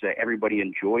Stothers. Everybody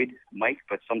enjoyed Mike,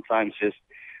 but sometimes just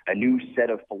a new set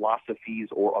of philosophies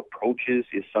or approaches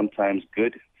is sometimes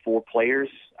good for players.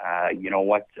 You know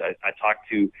what? I talked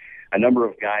to a number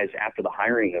of guys after the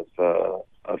hiring of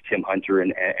Tim Hunter,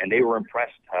 and they were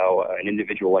impressed how an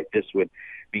individual like this would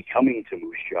be coming to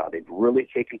Moose Jaw. They've really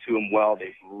taken to him well.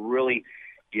 They've really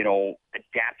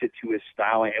adapted to his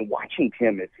style, and watching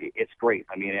Tim, it's great.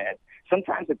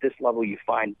 Sometimes at this level you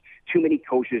find too many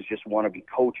coaches just want to be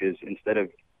coaches instead of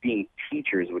being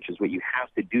teachers, which is what you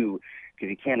have to do, because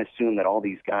you can't assume that all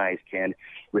these guys can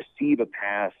receive a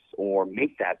pass or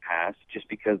make that pass just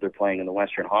because they're playing in the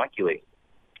Western Hockey League.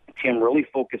 Tim really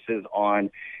focuses on,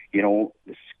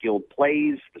 the skilled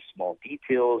plays, the small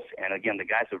details, and again, the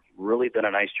guys have really done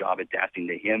a nice job adapting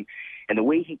to him. And the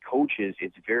way he coaches,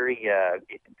 it's very,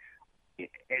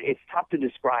 it's tough to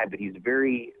describe, but he's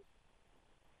very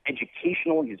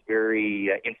educational, he's very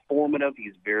informative,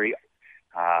 he's very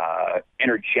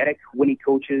energetic when he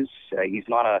coaches. He's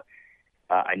not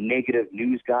a negative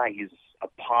news guy, he's a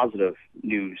positive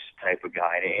news type of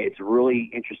guy. And it's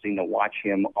really interesting to watch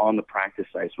him on the practice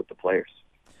ice with the players.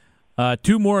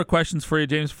 2 more questions for you,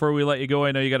 James, before we let you go.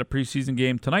 I know you got a preseason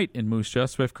game tonight in Moose Jaw,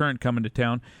 Swift Current coming to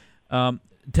town.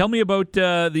 Tell me about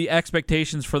the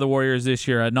expectations for the Warriors this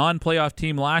year. A non-playoff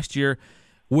team last year.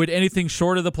 Would anything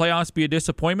short of the playoffs be a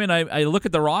disappointment? I look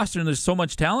at the roster, and there's so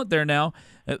much talent there now.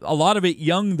 A lot of it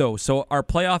young, though. So are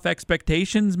playoff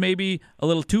expectations maybe a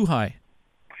little too high?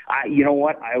 You know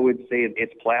what? I would say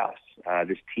it's playoffs.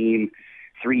 This team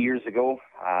 3 years ago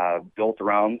built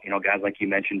around, guys like you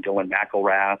mentioned, Dylan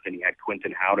McElrath, and he had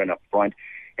Quentin Howden up front,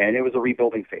 and it was a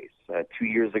rebuilding phase. 2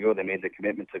 years ago, they made the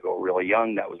commitment to go really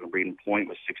young. That was when Braden Point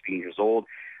was 16 years old.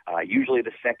 Usually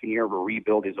the second year of a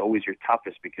rebuild is always your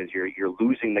toughest because you're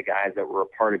losing the guys that were a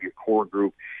part of your core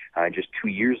group just 2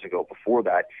 years ago. Before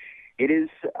that, it is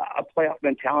a playoff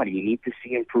mentality. You need to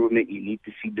see improvement. You need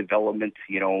to see development,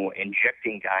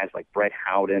 injecting guys like Brett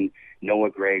Howden, Noah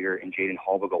Gregor, and Jaden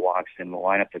Halbigawaks in the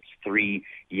lineup that's 3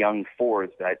 young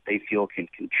forwards that they feel can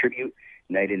contribute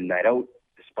night in and night out,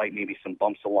 despite maybe some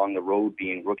bumps along the road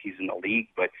being rookies in the league.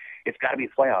 But it's got to be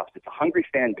playoffs. It's a hungry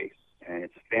fan base, and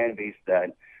it's a fan base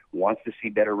that wants to see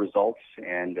better results.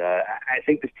 And I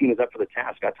think this team is up for the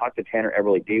task. I talked to Tanner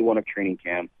Everly day one of training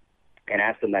camp and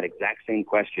asked him that exact same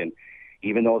question.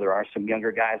 Even though there are some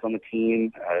younger guys on the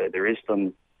team, there is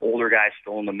some older guys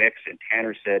still in the mix, and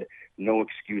Tanner said, no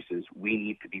excuses. We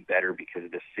need to be better because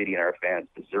the city and our fans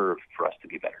deserve for us to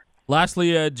be better.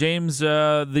 Lastly, James,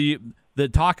 the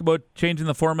talk about changing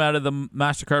the format of the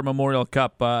MasterCard Memorial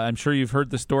Cup, I'm sure you've heard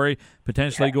the story,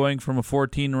 potentially going from a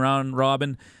 14-round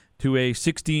robin to a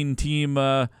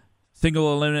 16-team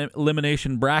single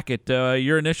elimination bracket.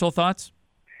 Your initial thoughts?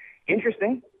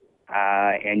 Interesting.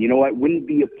 And you know, I wouldn't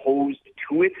be opposed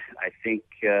to it. I think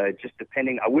just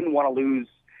depending, I wouldn't want to lose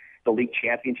the league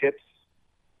championships.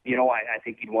 You know, I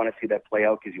think you'd want to see that play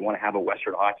out because you want to have a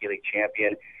Western Hockey League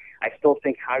champion. I still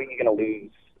think, how are you going to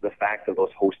lose the fact of those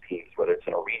host teams, whether it's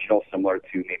in a regional similar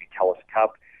to maybe TELUS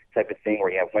Cup type of thing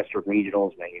where you have Western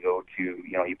regionals and then you go to,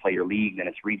 you play your league, then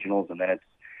it's regionals, and then it's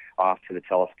off to the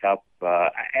TELUS Cup. I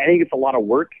think it's a lot of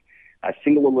work. A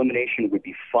single elimination would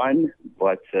be fun,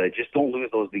 but just don't lose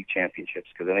those league championships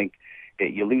because I think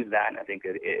you lose that, and I think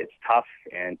it's tough.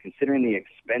 And considering the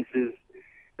expenses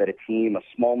that a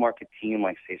small market team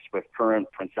like, say, Swift Current,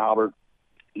 Prince Albert,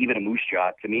 even a Moose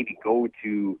Jaw, to maybe go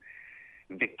to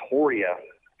Victoria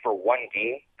for one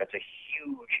game, that's a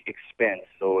huge expense.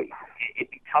 So it'd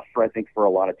be tough, I think, for a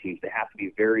lot of teams. They have to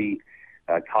be very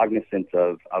cognizant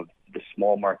of the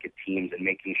small market teams and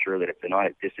making sure that it's not a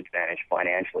disadvantage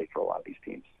financially for a lot of these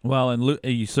teams. Well,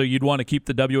 and so you'd want to keep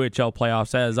the WHL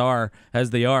playoffs as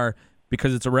they are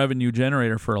because it's a revenue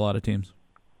generator for a lot of teams.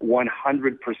 100%.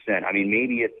 I mean,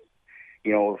 maybe it's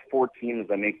 4 teams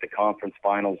that make the conference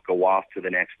finals go off to the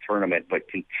next tournament, but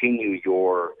continue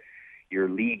your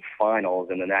league finals,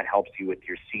 and then that helps you with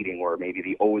your seeding, where maybe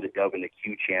the O, the W, and the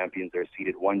Q champions are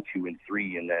seeded 1, 2, and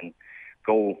 3, and then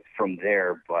go from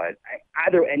there. But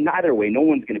either way, no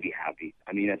one's going to be happy.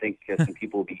 I mean, I think some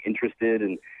people will be interested,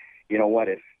 and you know what?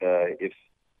 If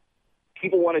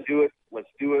people want to do it, let's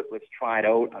do it. Let's try it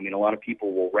out. I mean, a lot of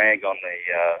people will rag on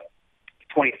the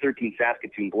 2013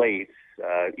 Saskatoon Blades,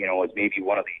 as maybe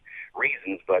one of the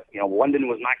reasons. But London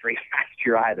was not great last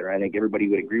year either. I think everybody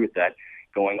would agree with that,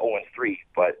 going 0-3.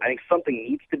 But I think something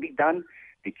needs to be done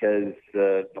because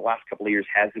the last couple of years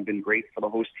hasn't been great for the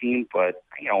host team. But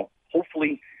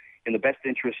hopefully, in the best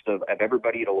interest of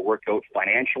everybody, it'll work out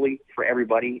financially for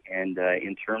everybody, and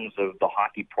in terms of the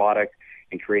hockey product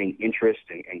and creating interest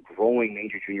and growing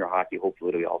major junior hockey, hopefully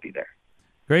it'll all be there.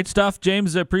 Great stuff,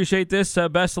 James. Appreciate this.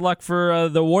 Best of luck for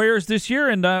the Warriors this year,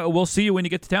 and we'll see you when you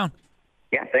get to town.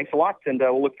 Yeah, thanks a lot, and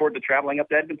we'll look forward to traveling up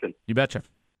to Edmonton. You betcha.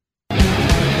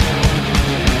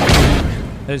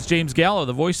 That's James Gallo,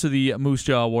 the voice of the Moose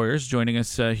Jaw Warriors, joining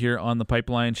us here on the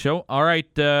Pipeline Show. All right,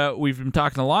 we've been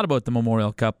talking a lot about the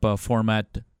Memorial Cup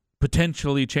format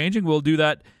potentially changing. We'll do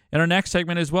that in our next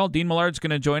segment as well. Dean Millard's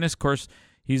going to join us. Of course,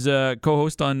 he's a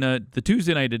co-host on the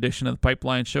Tuesday night edition of the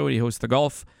Pipeline Show. He hosts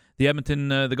the Edmonton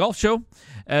the Golf Show,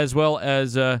 as well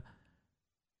as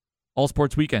All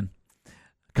Sports Weekend,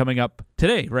 coming up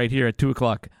today right here at 2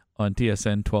 o'clock on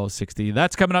TSN 1260.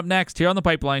 That's coming up next here on the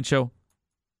Pipeline Show.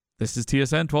 This is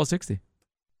TSN 1260.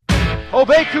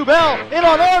 Obey Kubel, in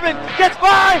on Orban, gets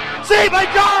by, saved by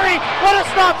Jari, what a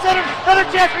stop center, another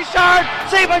chance, Richard,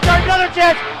 saved by Jari, another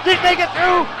chance, didn't make it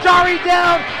through, Jari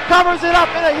down, covers it up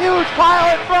in a huge pile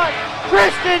in front,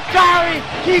 Tristan Jari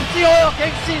keeps the Oil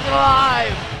Kings season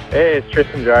alive. Hey, it's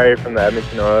Tristan Jari from the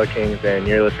Edmonton Oil Kings, and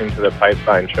you're listening to the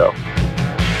Pipeline Show.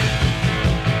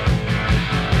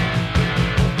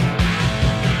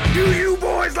 Do you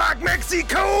boys like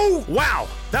Mexico? Wow,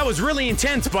 that was really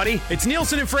intense, buddy. It's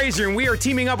Nielsen and Fraser, and we are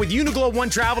teaming up with Uniglobe One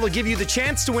Travel to give you the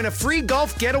chance to win a free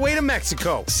golf getaway to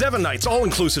Mexico. 7 nights,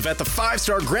 all-inclusive at the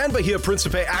 5-star Grand Bahia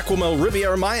Principe Aquamel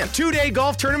Riviera Maya. 2-day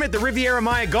golf tournament at the Riviera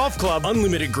Maya Golf Club.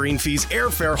 Unlimited green fees,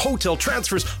 airfare, hotel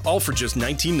transfers, all for just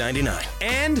 $19.99.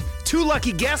 And 2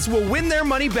 lucky guests will win their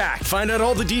money back. Find out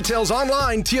all the details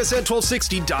online,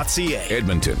 tsn1260.ca.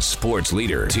 Edmonton sports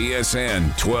leader, TSN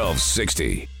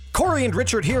 1260. Corey and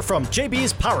Richard here from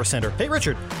JB's Power Center. Hey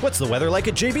Richard, what's the weather like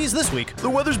at JB's this week? The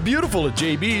weather's beautiful at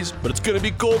JB's, but it's going to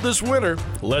be cold this winter.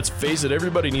 Let's face it,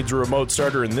 everybody needs a remote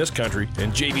starter in this country,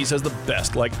 and JB's has the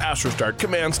best like AstroStart,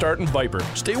 Command Start, and Viper.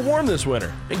 Stay warm this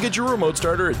winter and get your remote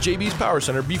starter at JB's Power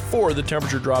Center before the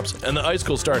temperature drops and the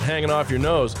icicles start hanging off your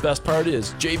nose. Best part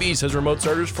is, JB's has remote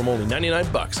starters from only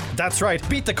 $99. That's right.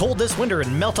 Beat the cold this winter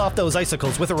and melt off those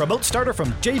icicles with a remote starter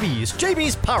from JB's.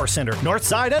 JB's Power Center, North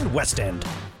Side and West End.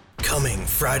 Coming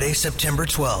Friday, September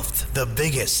 12th, the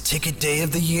biggest ticket day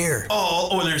of the year. All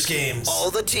Oilers games.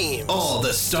 All the teams. All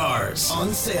the stars.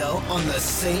 On sale on the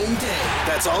same day.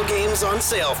 That's all games on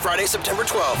sale Friday, September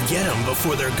 12th. Get them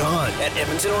before they're gone at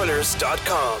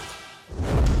EdmontonOilers.com.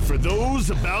 For those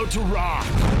about to rock,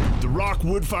 the Rock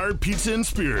Wood-Fired Pizza and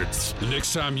Spirits. The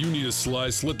next time you need a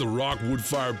slice, let the Rock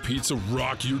Wood-Fired Pizza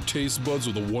rock your taste buds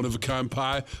with a one-of-a-kind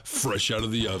pie fresh out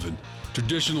of the oven.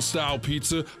 Traditional style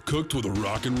pizza cooked with a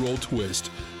rock and roll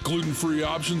twist. Gluten-free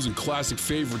options and classic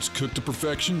favorites cooked to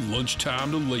perfection,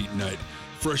 lunchtime to late night.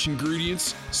 Fresh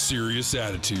ingredients, serious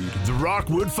attitude. The Rock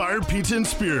Wood-Fired Pizza and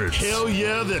Spirits. Hell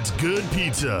yeah, that's good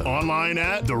pizza. Online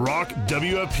at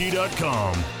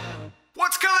theRockWFP.com.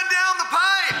 What's coming down the pipe?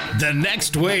 The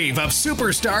next wave of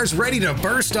superstars ready to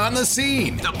burst on the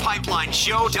scene.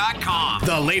 ThePipelineShow.com.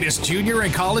 The latest junior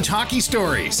and college hockey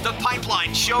stories.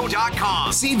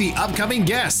 ThePipelineShow.com. See the upcoming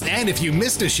guests, and if you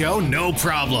missed a show, no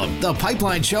problem. The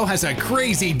Pipeline Show has a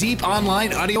crazy deep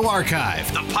online audio archive.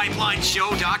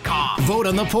 ThePipelineShow.com. Vote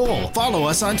on the poll, follow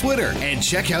us on Twitter, and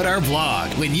check out our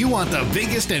blog. When you want the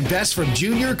biggest and best from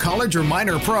junior, college, or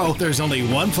minor pro, there's only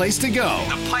one place to go.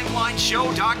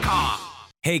 ThePipelineShow.com.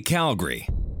 Hey, Calgary.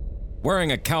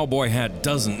 Wearing a cowboy hat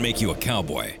doesn't make you a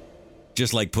cowboy.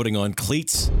 Just like putting on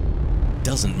cleats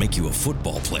doesn't make you a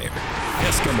football player.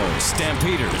 Eskimos,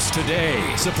 Stampeders, today.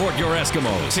 Support your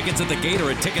Eskimos. Tickets at the gate or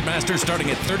at Ticketmaster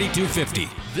starting at $32.50.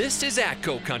 This is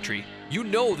ATCO country. You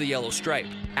know the yellow stripe.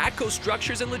 ATCO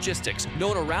Structures and Logistics,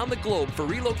 known around the globe for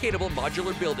relocatable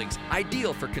modular buildings,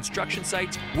 ideal for construction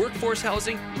sites, workforce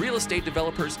housing, real estate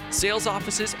developers, sales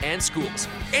offices, and schools.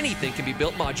 Anything can be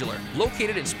built modular.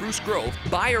 Located in Spruce Grove,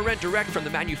 buy or rent direct from the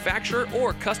manufacturer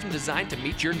or custom designed to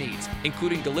meet your needs,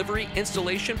 including delivery,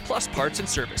 installation, plus parts and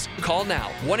service. Call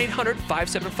now,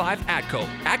 1-800-575-ATCO.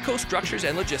 ATCO Structures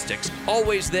and Logistics.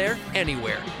 Always there,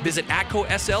 anywhere. Visit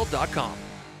atcosl.com.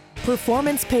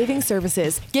 Performance Paving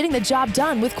Services, getting the job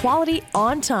done with quality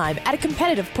on time at a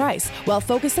competitive price while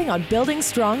focusing on building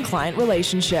strong client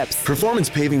relationships. Performance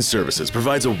Paving Services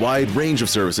provides a wide range of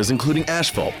services including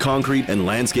asphalt, concrete, and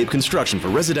landscape construction for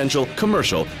residential,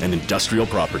 commercial, and industrial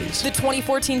properties. The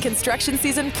 2014 construction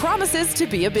season promises to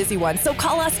be a busy one, so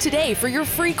call us today for your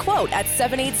free quote at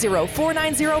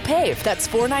 780-490-PAVE. That's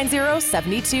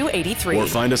 490-7283. Or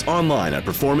find us online at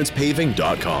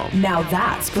performancepaving.com. Now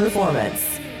that's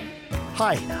performance.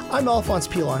 Hi, I'm Alphonse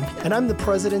Pilon, and I'm the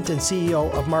president and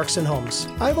CEO of Marks & Homes.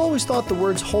 I've always thought the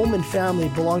words home and family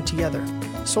belong together,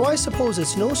 so I suppose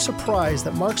it's no surprise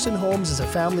that Marks & Homes is a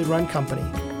family-run company.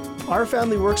 Our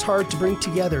family works hard to bring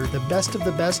together the best of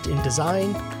the best in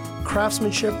design,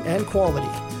 craftsmanship, and quality,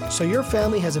 so your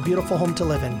family has a beautiful home to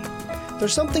live in.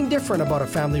 There's something different about a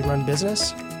family-run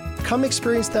business. Come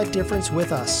experience that difference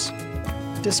with us.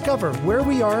 Discover where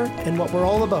we are and what we're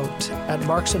all about at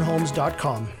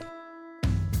marksandhomes.com.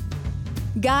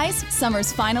 Guys,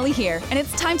 summer's finally here, and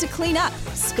it's time to clean up.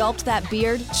 Sculpt that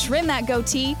beard, trim that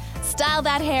goatee, style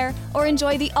that hair, or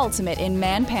enjoy the ultimate in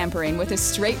man pampering with a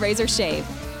straight razor shave.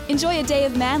 Enjoy a day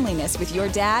of manliness with your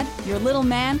dad, your little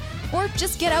man, or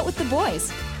just get out with the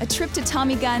boys. A trip to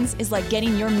Tommy Guns is like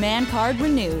getting your man card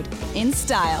renewed, in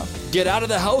style. Get out of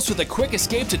the house with a quick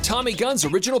escape to Tommy Guns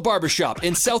Original Barbershop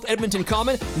in South Edmonton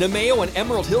Common, Nemeo, and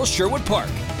Emerald Hill Sherwood Park.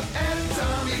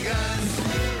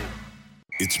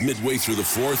 It's midway through the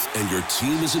fourth, and your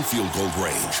team is in field goal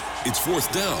range. It's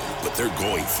fourth down, but they're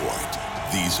going for it.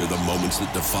 These are the moments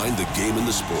that define the game and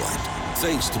the sport.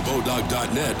 Thanks to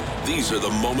Bodog.net, these are the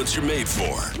moments you're made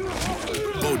for.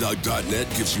 Bodog.net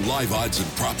gives you live odds and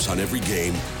props on every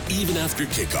game, even after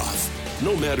kickoff.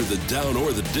 No matter the down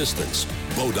or the distance,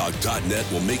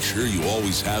 Bodog.net will make sure you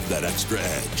always have that extra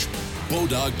edge.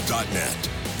 Bodog.net,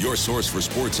 your source for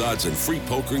sports odds and free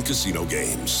poker and casino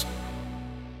games.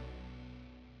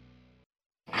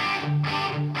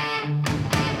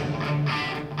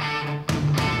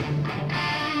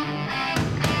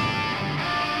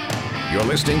 You're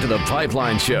listening to The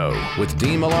Pipeline Show with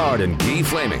Dean Millard and Guy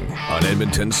Flaming on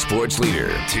Edmonton's sports leader,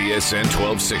 TSN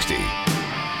 1260.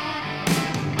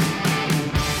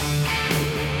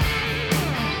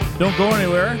 Don't go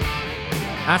anywhere.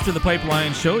 After The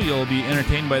Pipeline Show, you'll be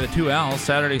entertained by the two Al's.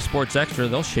 Saturday Sports Extra,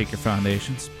 they'll shake your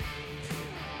foundations.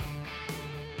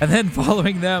 And then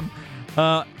following them,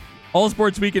 All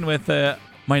Sports Weekend with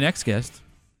my next guest.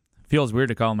 Feels weird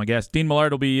to call him a guest. Dean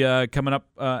Millard will be coming up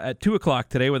at 2 o'clock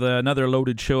today with another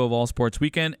loaded show of All Sports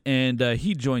Weekend, and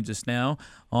he joins us now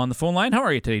on the phone line. How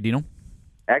are you today, Dino?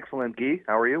 Excellent, Guy.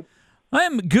 How are you?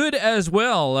 I'm good as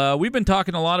well. We've been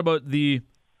talking a lot about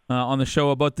on the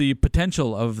show about the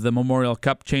potential of the Memorial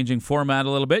Cup changing format a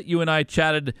little bit. You and I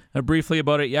chatted briefly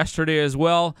about it yesterday as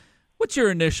well. What's your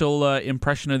initial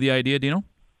impression of the idea, Dino?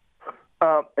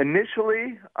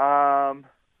 Initially, I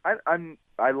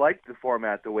like the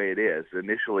format the way it is.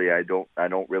 Initially, I don't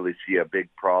really see a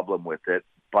big problem with it,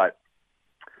 but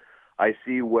I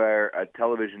see where a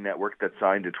television network that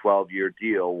signed a 12-year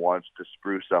deal wants to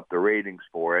spruce up the ratings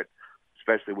for it,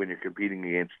 especially when you're competing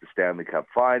against the Stanley Cup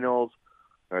Finals,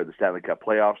 or the Stanley Cup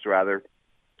playoffs, rather.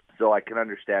 So I can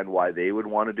understand why they would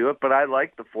want to do it, but I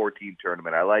like the 4-team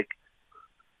tournament. I like,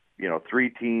 3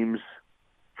 teams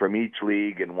from each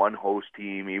league and 1 host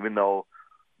team, even though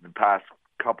the past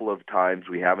couple of times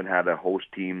we haven't had a host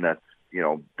team or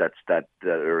the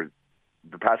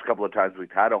past couple of times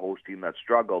we've had a host team that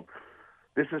struggled.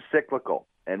 This is cyclical,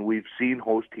 and we've seen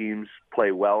host teams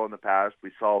play well in the past.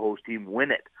 We saw a host team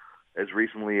win it as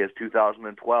recently as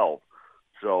 2012.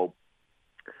 So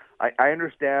I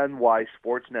understand why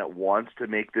Sportsnet wants to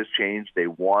make this change. They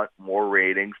want more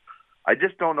ratings. I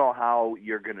just don't know how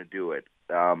you're going to do it.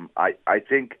 I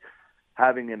think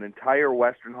having an entire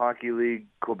Western Hockey League,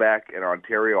 Quebec, and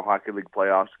Ontario Hockey League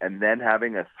playoffs, and then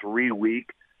having a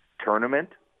 3-week tournament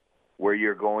where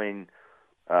you're going,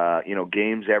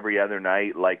 games every other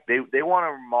night. Like they want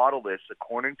to model this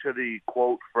according to the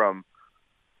quote from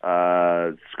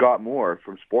Scott Moore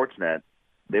from Sportsnet.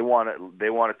 They want it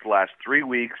to last 3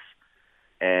 weeks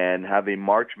and have a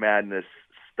March Madness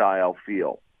style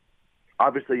feel.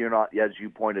 Obviously, you're not, as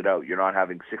you pointed out, you're not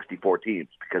having 64 teams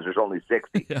because there's only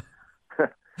 60. Yeah.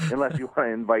 Unless you want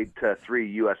to invite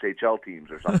 3 USHL teams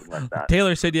or something like that.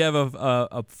 Taylor said you have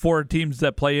a 4 teams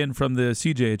that play in from the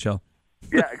CJHL.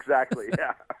 Yeah, exactly.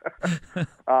 Yeah.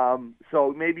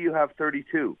 So maybe you have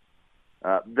 32.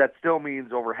 That still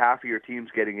means over half of your teams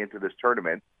getting into this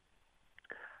tournament.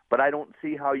 But I don't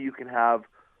see how you can have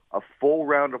a full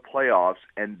round of playoffs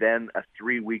and then a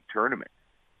 3-week tournament.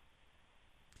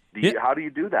 How do you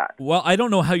do that? Well, I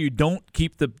don't know how you don't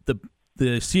keep the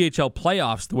CHL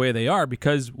playoffs the way they are,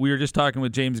 because we were just talking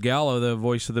with James Gallo, the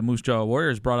voice of the Moose Jaw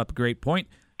Warriors, brought up a great point.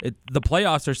 The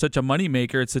playoffs are such a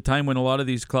moneymaker. It's a time when a lot of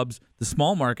these clubs, the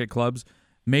small market clubs,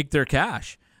 make their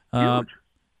cash.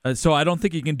 So I don't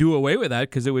think you can do away with that,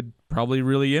 because it would probably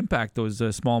really impact those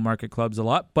small market clubs a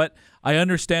lot. But I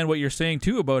understand what you're saying,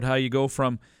 too, about how you go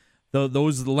from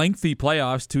those lengthy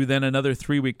playoffs to then another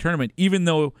 3-week tournament, even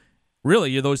though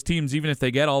really those teams, even if they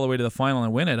get all the way to the final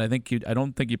and win it, I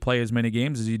don't think you play as many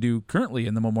games as you do currently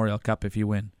in the Memorial Cup if you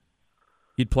win.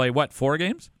 You'd play, 4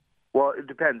 games? Well, it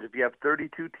depends. If you have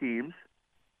 32 teams,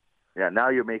 yeah, now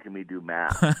you're making me do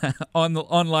math. on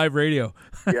live radio.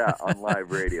 Yeah, on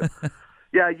live radio.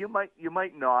 Yeah, you might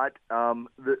not.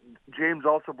 James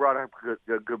also brought up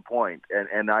a good point,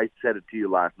 and I said it to you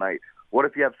last night. What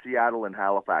if you have Seattle and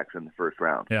Halifax in the first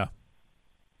round? Yeah.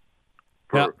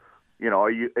 Are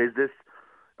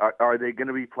they going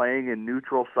to be playing in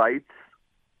neutral sites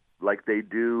like they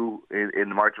do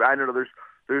in March? I don't know.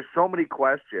 There's so many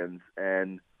questions,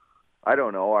 and I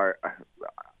don't know.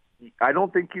 I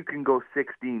don't think you can go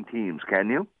 16 teams, can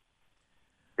you?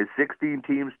 Is 16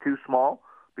 teams too small?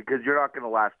 Because you're not going to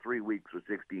last 3 weeks with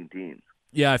 16 teams.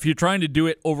 Yeah, if you're trying to do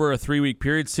it over a 3-week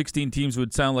period, 16 teams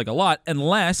would sound like a lot,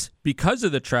 unless, because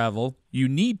of the travel, you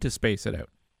need to space it out.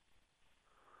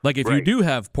 Like if you do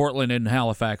have Portland and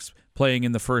Halifax playing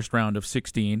in the first round of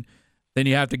 16, then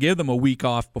you have to give them a week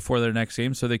off before their next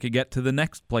game so they could get to the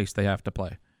next place they have to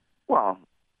play. Well,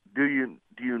 do you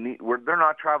need? They're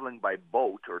not traveling by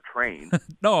boat or train.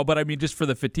 No, but I mean just for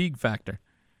the fatigue factor.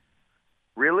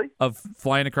 Really? Of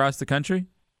flying across the country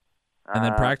and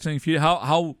then practicing.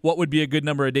 What would be a good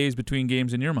number of days between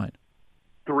games in your mind?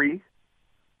 3.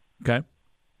 Okay.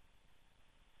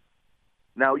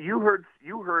 Now you heard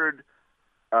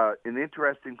an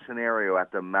interesting scenario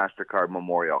at the MasterCard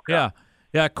Memorial Cup.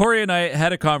 Yeah. Corey and I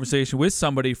had a conversation with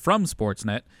somebody from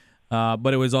Sportsnet,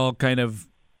 but it was all kind of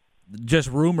just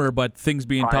rumor, but things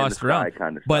being tossed around.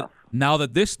 Kind of but stuff. Now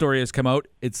that this story has come out,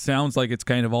 it sounds like it's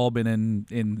kind of all been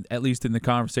in at least in the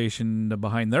conversation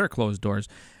behind their closed doors.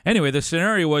 Anyway, the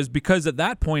scenario was because at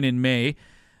that point in May,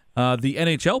 the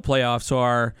NHL playoffs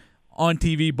are on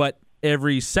TV, but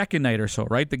every second night or so,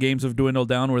 right? The games have dwindled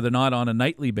down where they're not on a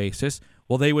nightly basis.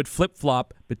 Well, they would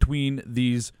flip-flop between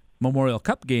these Memorial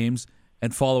Cup games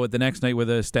and follow it the next night with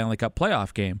a Stanley Cup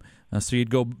playoff game. So you'd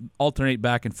go alternate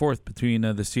back and forth between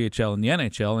the CHL and the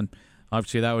NHL, and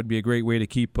obviously that would be a great way to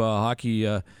keep hockey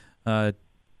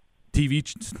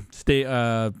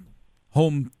TV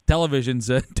home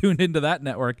televisions tuned into that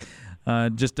network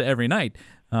just every night.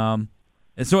 And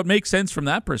so it makes sense from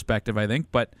that perspective, I think,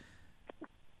 but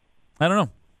I don't know.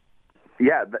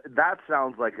 Yeah, that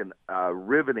sounds like a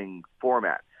riveting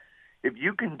format. If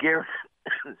you can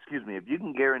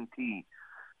guarantee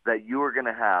that you are going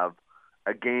to have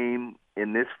a game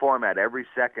in this format every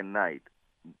second night,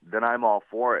 then I'm all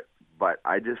for it. But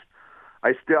I'm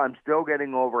still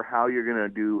getting over how you're going to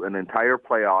do an entire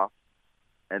playoff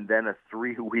and then a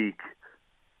 3-week.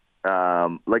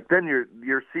 Then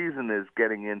your season is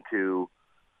getting into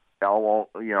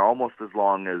almost as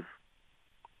long as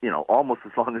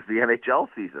the NHL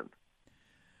season.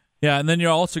 Yeah, and then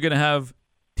you're also going to have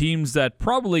teams that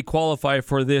probably qualify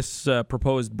for this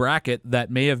proposed bracket that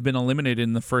may have been eliminated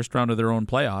in the first round of their own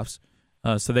playoffs.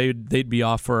 So they'd be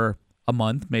off for a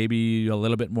month, maybe a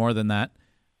little bit more than that.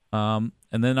 And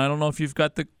then I don't know if you've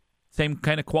got the same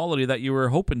kind of quality that you were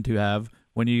hoping to have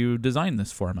when you designed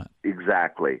this format.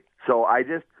 Exactly. So I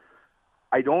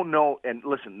don't know. And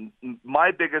listen,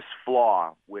 my biggest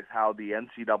flaw with how the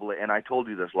NCAA, and I told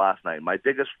you this last night, my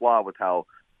biggest flaw with how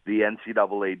the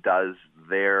NCAA does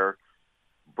their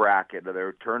bracket or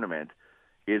their tournament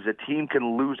is a team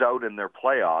can lose out in their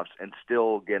playoffs and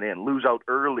still get in, lose out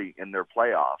early in their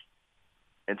playoffs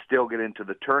and still get into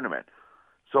the tournament.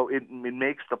 So it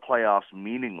makes the playoffs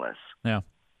meaningless. Yeah.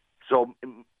 So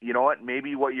you know what?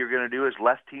 Maybe what you're going to do is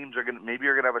maybe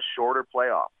you're going to have a shorter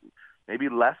playoff. Maybe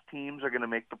less teams are going to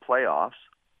make the playoffs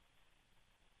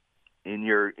in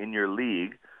your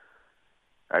league.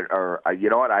 Or you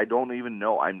know what? I don't even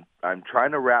know. I'm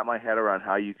trying to wrap my head around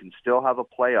how you can still have a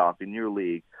playoff in your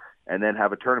league and then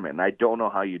have a tournament, and I don't know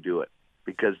how you do it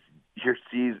because your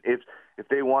season. If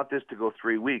they want this to go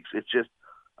 3 weeks, it's just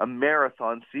a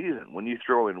marathon season. When you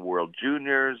throw in World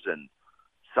Juniors and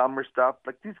summer stuff,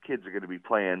 like these kids are going to be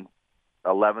playing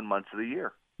 11 months of the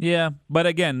year. Yeah, but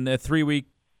again, a 3-week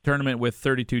tournament with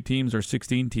 32 teams or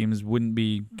 16 teams wouldn't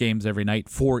be games every night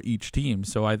for each team.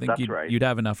 So I think you'd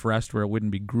have enough rest where it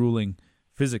wouldn't be grueling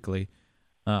physically.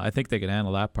 I think they can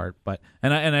handle that part. But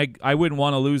I wouldn't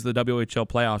want to lose the WHL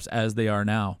playoffs as they are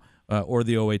now, or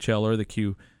the OHL or the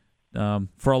Q,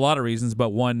 for a lot of reasons. But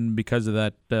one, because of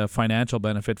that financial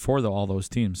benefit for all those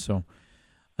teams. So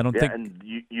I don't think. And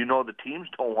the teams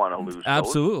don't want to lose.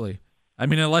 Absolutely. Those. I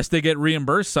mean, unless they get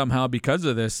reimbursed somehow because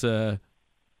of this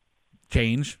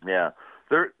change. Yeah,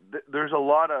 there's a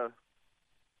lot of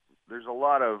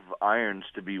irons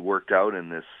to be worked out in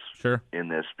this. Sure. In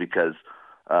this because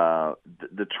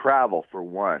the travel for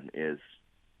one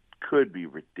could be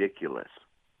ridiculous.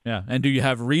 Yeah, and do you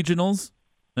have regionals?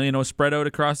 Spread out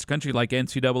across the country like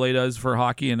NCAA does for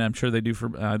hockey, and I'm sure they do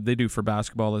for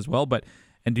basketball as well.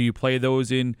 And do you play those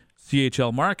in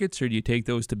CHL markets, or do you take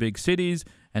those to big cities?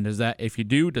 And does that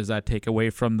take away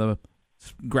from the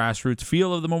grassroots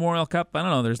feel of the Memorial Cup? I don't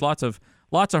know. There's lots of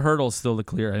hurdles still to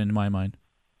clear in my mind.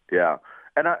 Yeah,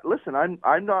 and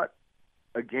I'm not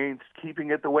against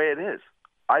keeping it the way it is.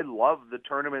 I love the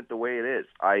tournament the way it is.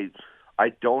 I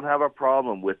don't have a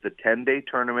problem with the 10-day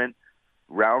tournament,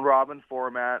 round robin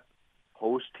format,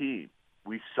 host team.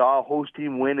 We saw a host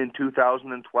team win in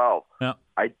 2012. Yeah.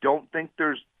 I don't think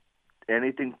there's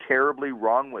anything terribly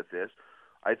wrong with this.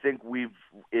 I think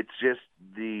it's just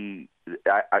this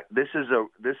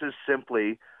is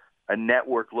simply a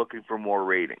network looking for more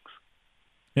ratings.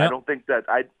 Yep. I don't think that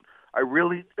I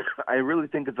really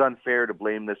think it's unfair to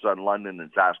blame this on London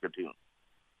and Saskatoon.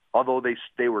 Although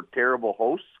they were terrible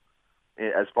hosts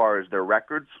as far as their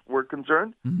records were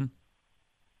concerned. Mm-hmm.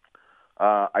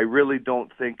 I really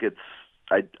don't think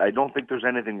I don't think there's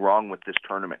anything wrong with this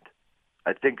tournament.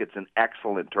 I think it's an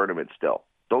excellent tournament still.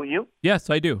 Don't you? Yes,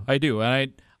 I do.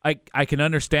 And I can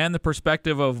understand the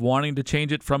perspective of wanting to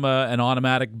change it from an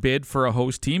automatic bid for a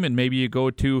host team, and maybe you go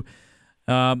to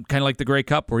kind of like the Grey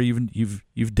Cup, where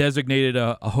you've designated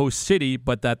a host city,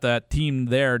 but that team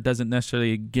there doesn't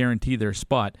necessarily guarantee their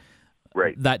spot.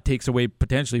 Right. That takes away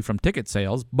potentially from ticket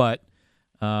sales, but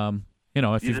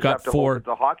if you've got four, it's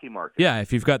a hockey market. Yeah,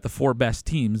 if you've got the four best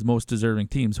teams, most deserving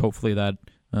teams, hopefully that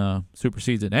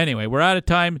supersedes it. Anyway, we're out of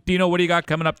time. Dino, what do you got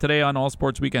coming up today on All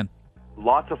Sports Weekend?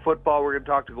 Lots of football. We're going to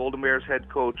talk to Golden Bears head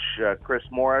coach Chris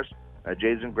Morris.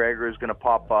 Jason Greger is going to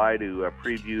pop by to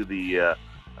preview the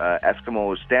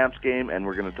Eskimo Stamps game, and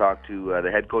we're going to talk to the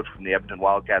head coach from the Edmonton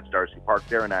Wildcats, Darcy Park.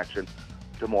 They're in action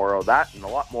tomorrow. That and a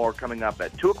lot more coming up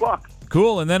at 2 o'clock.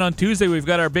 Cool. And then on Tuesday, we've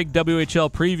got our big WHL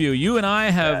preview. You and I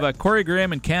have Corey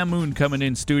Graham and Cam Moon coming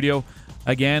in studio.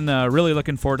 again. Really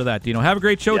looking forward to that, Dino. Have a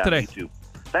great show today. Me too.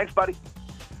 Thanks, buddy.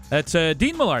 That's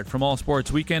Dean Millard from All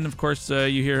Sports Weekend. Of course,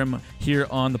 you hear him here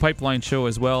on the Pipeline Show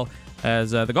as well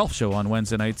as the Golf Show on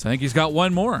Wednesday nights. I think he's got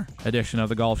one more edition of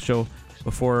the Golf Show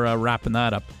before wrapping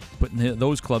that up, putting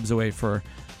those clubs away for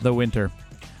the winter.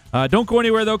 Don't go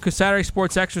anywhere, though, because Saturday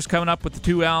Sports Extra's coming up with the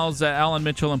two Als, Alan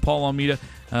Mitchell and Paul Almeida.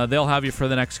 They'll have you for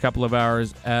the next couple of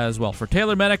hours as well. For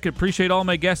Taylor Mennick, appreciate all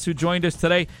my guests who joined us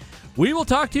today. We will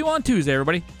talk to you on Tuesday,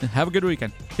 everybody. Have a good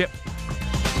weekend. Yep.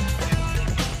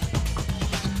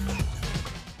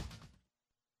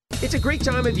 It's a great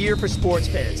time of year for sports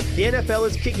fans. The NFL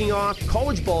is kicking off,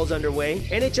 college ball is underway,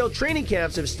 NHL training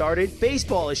camps have started,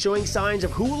 baseball is showing signs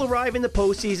of who will arrive in the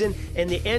postseason, and the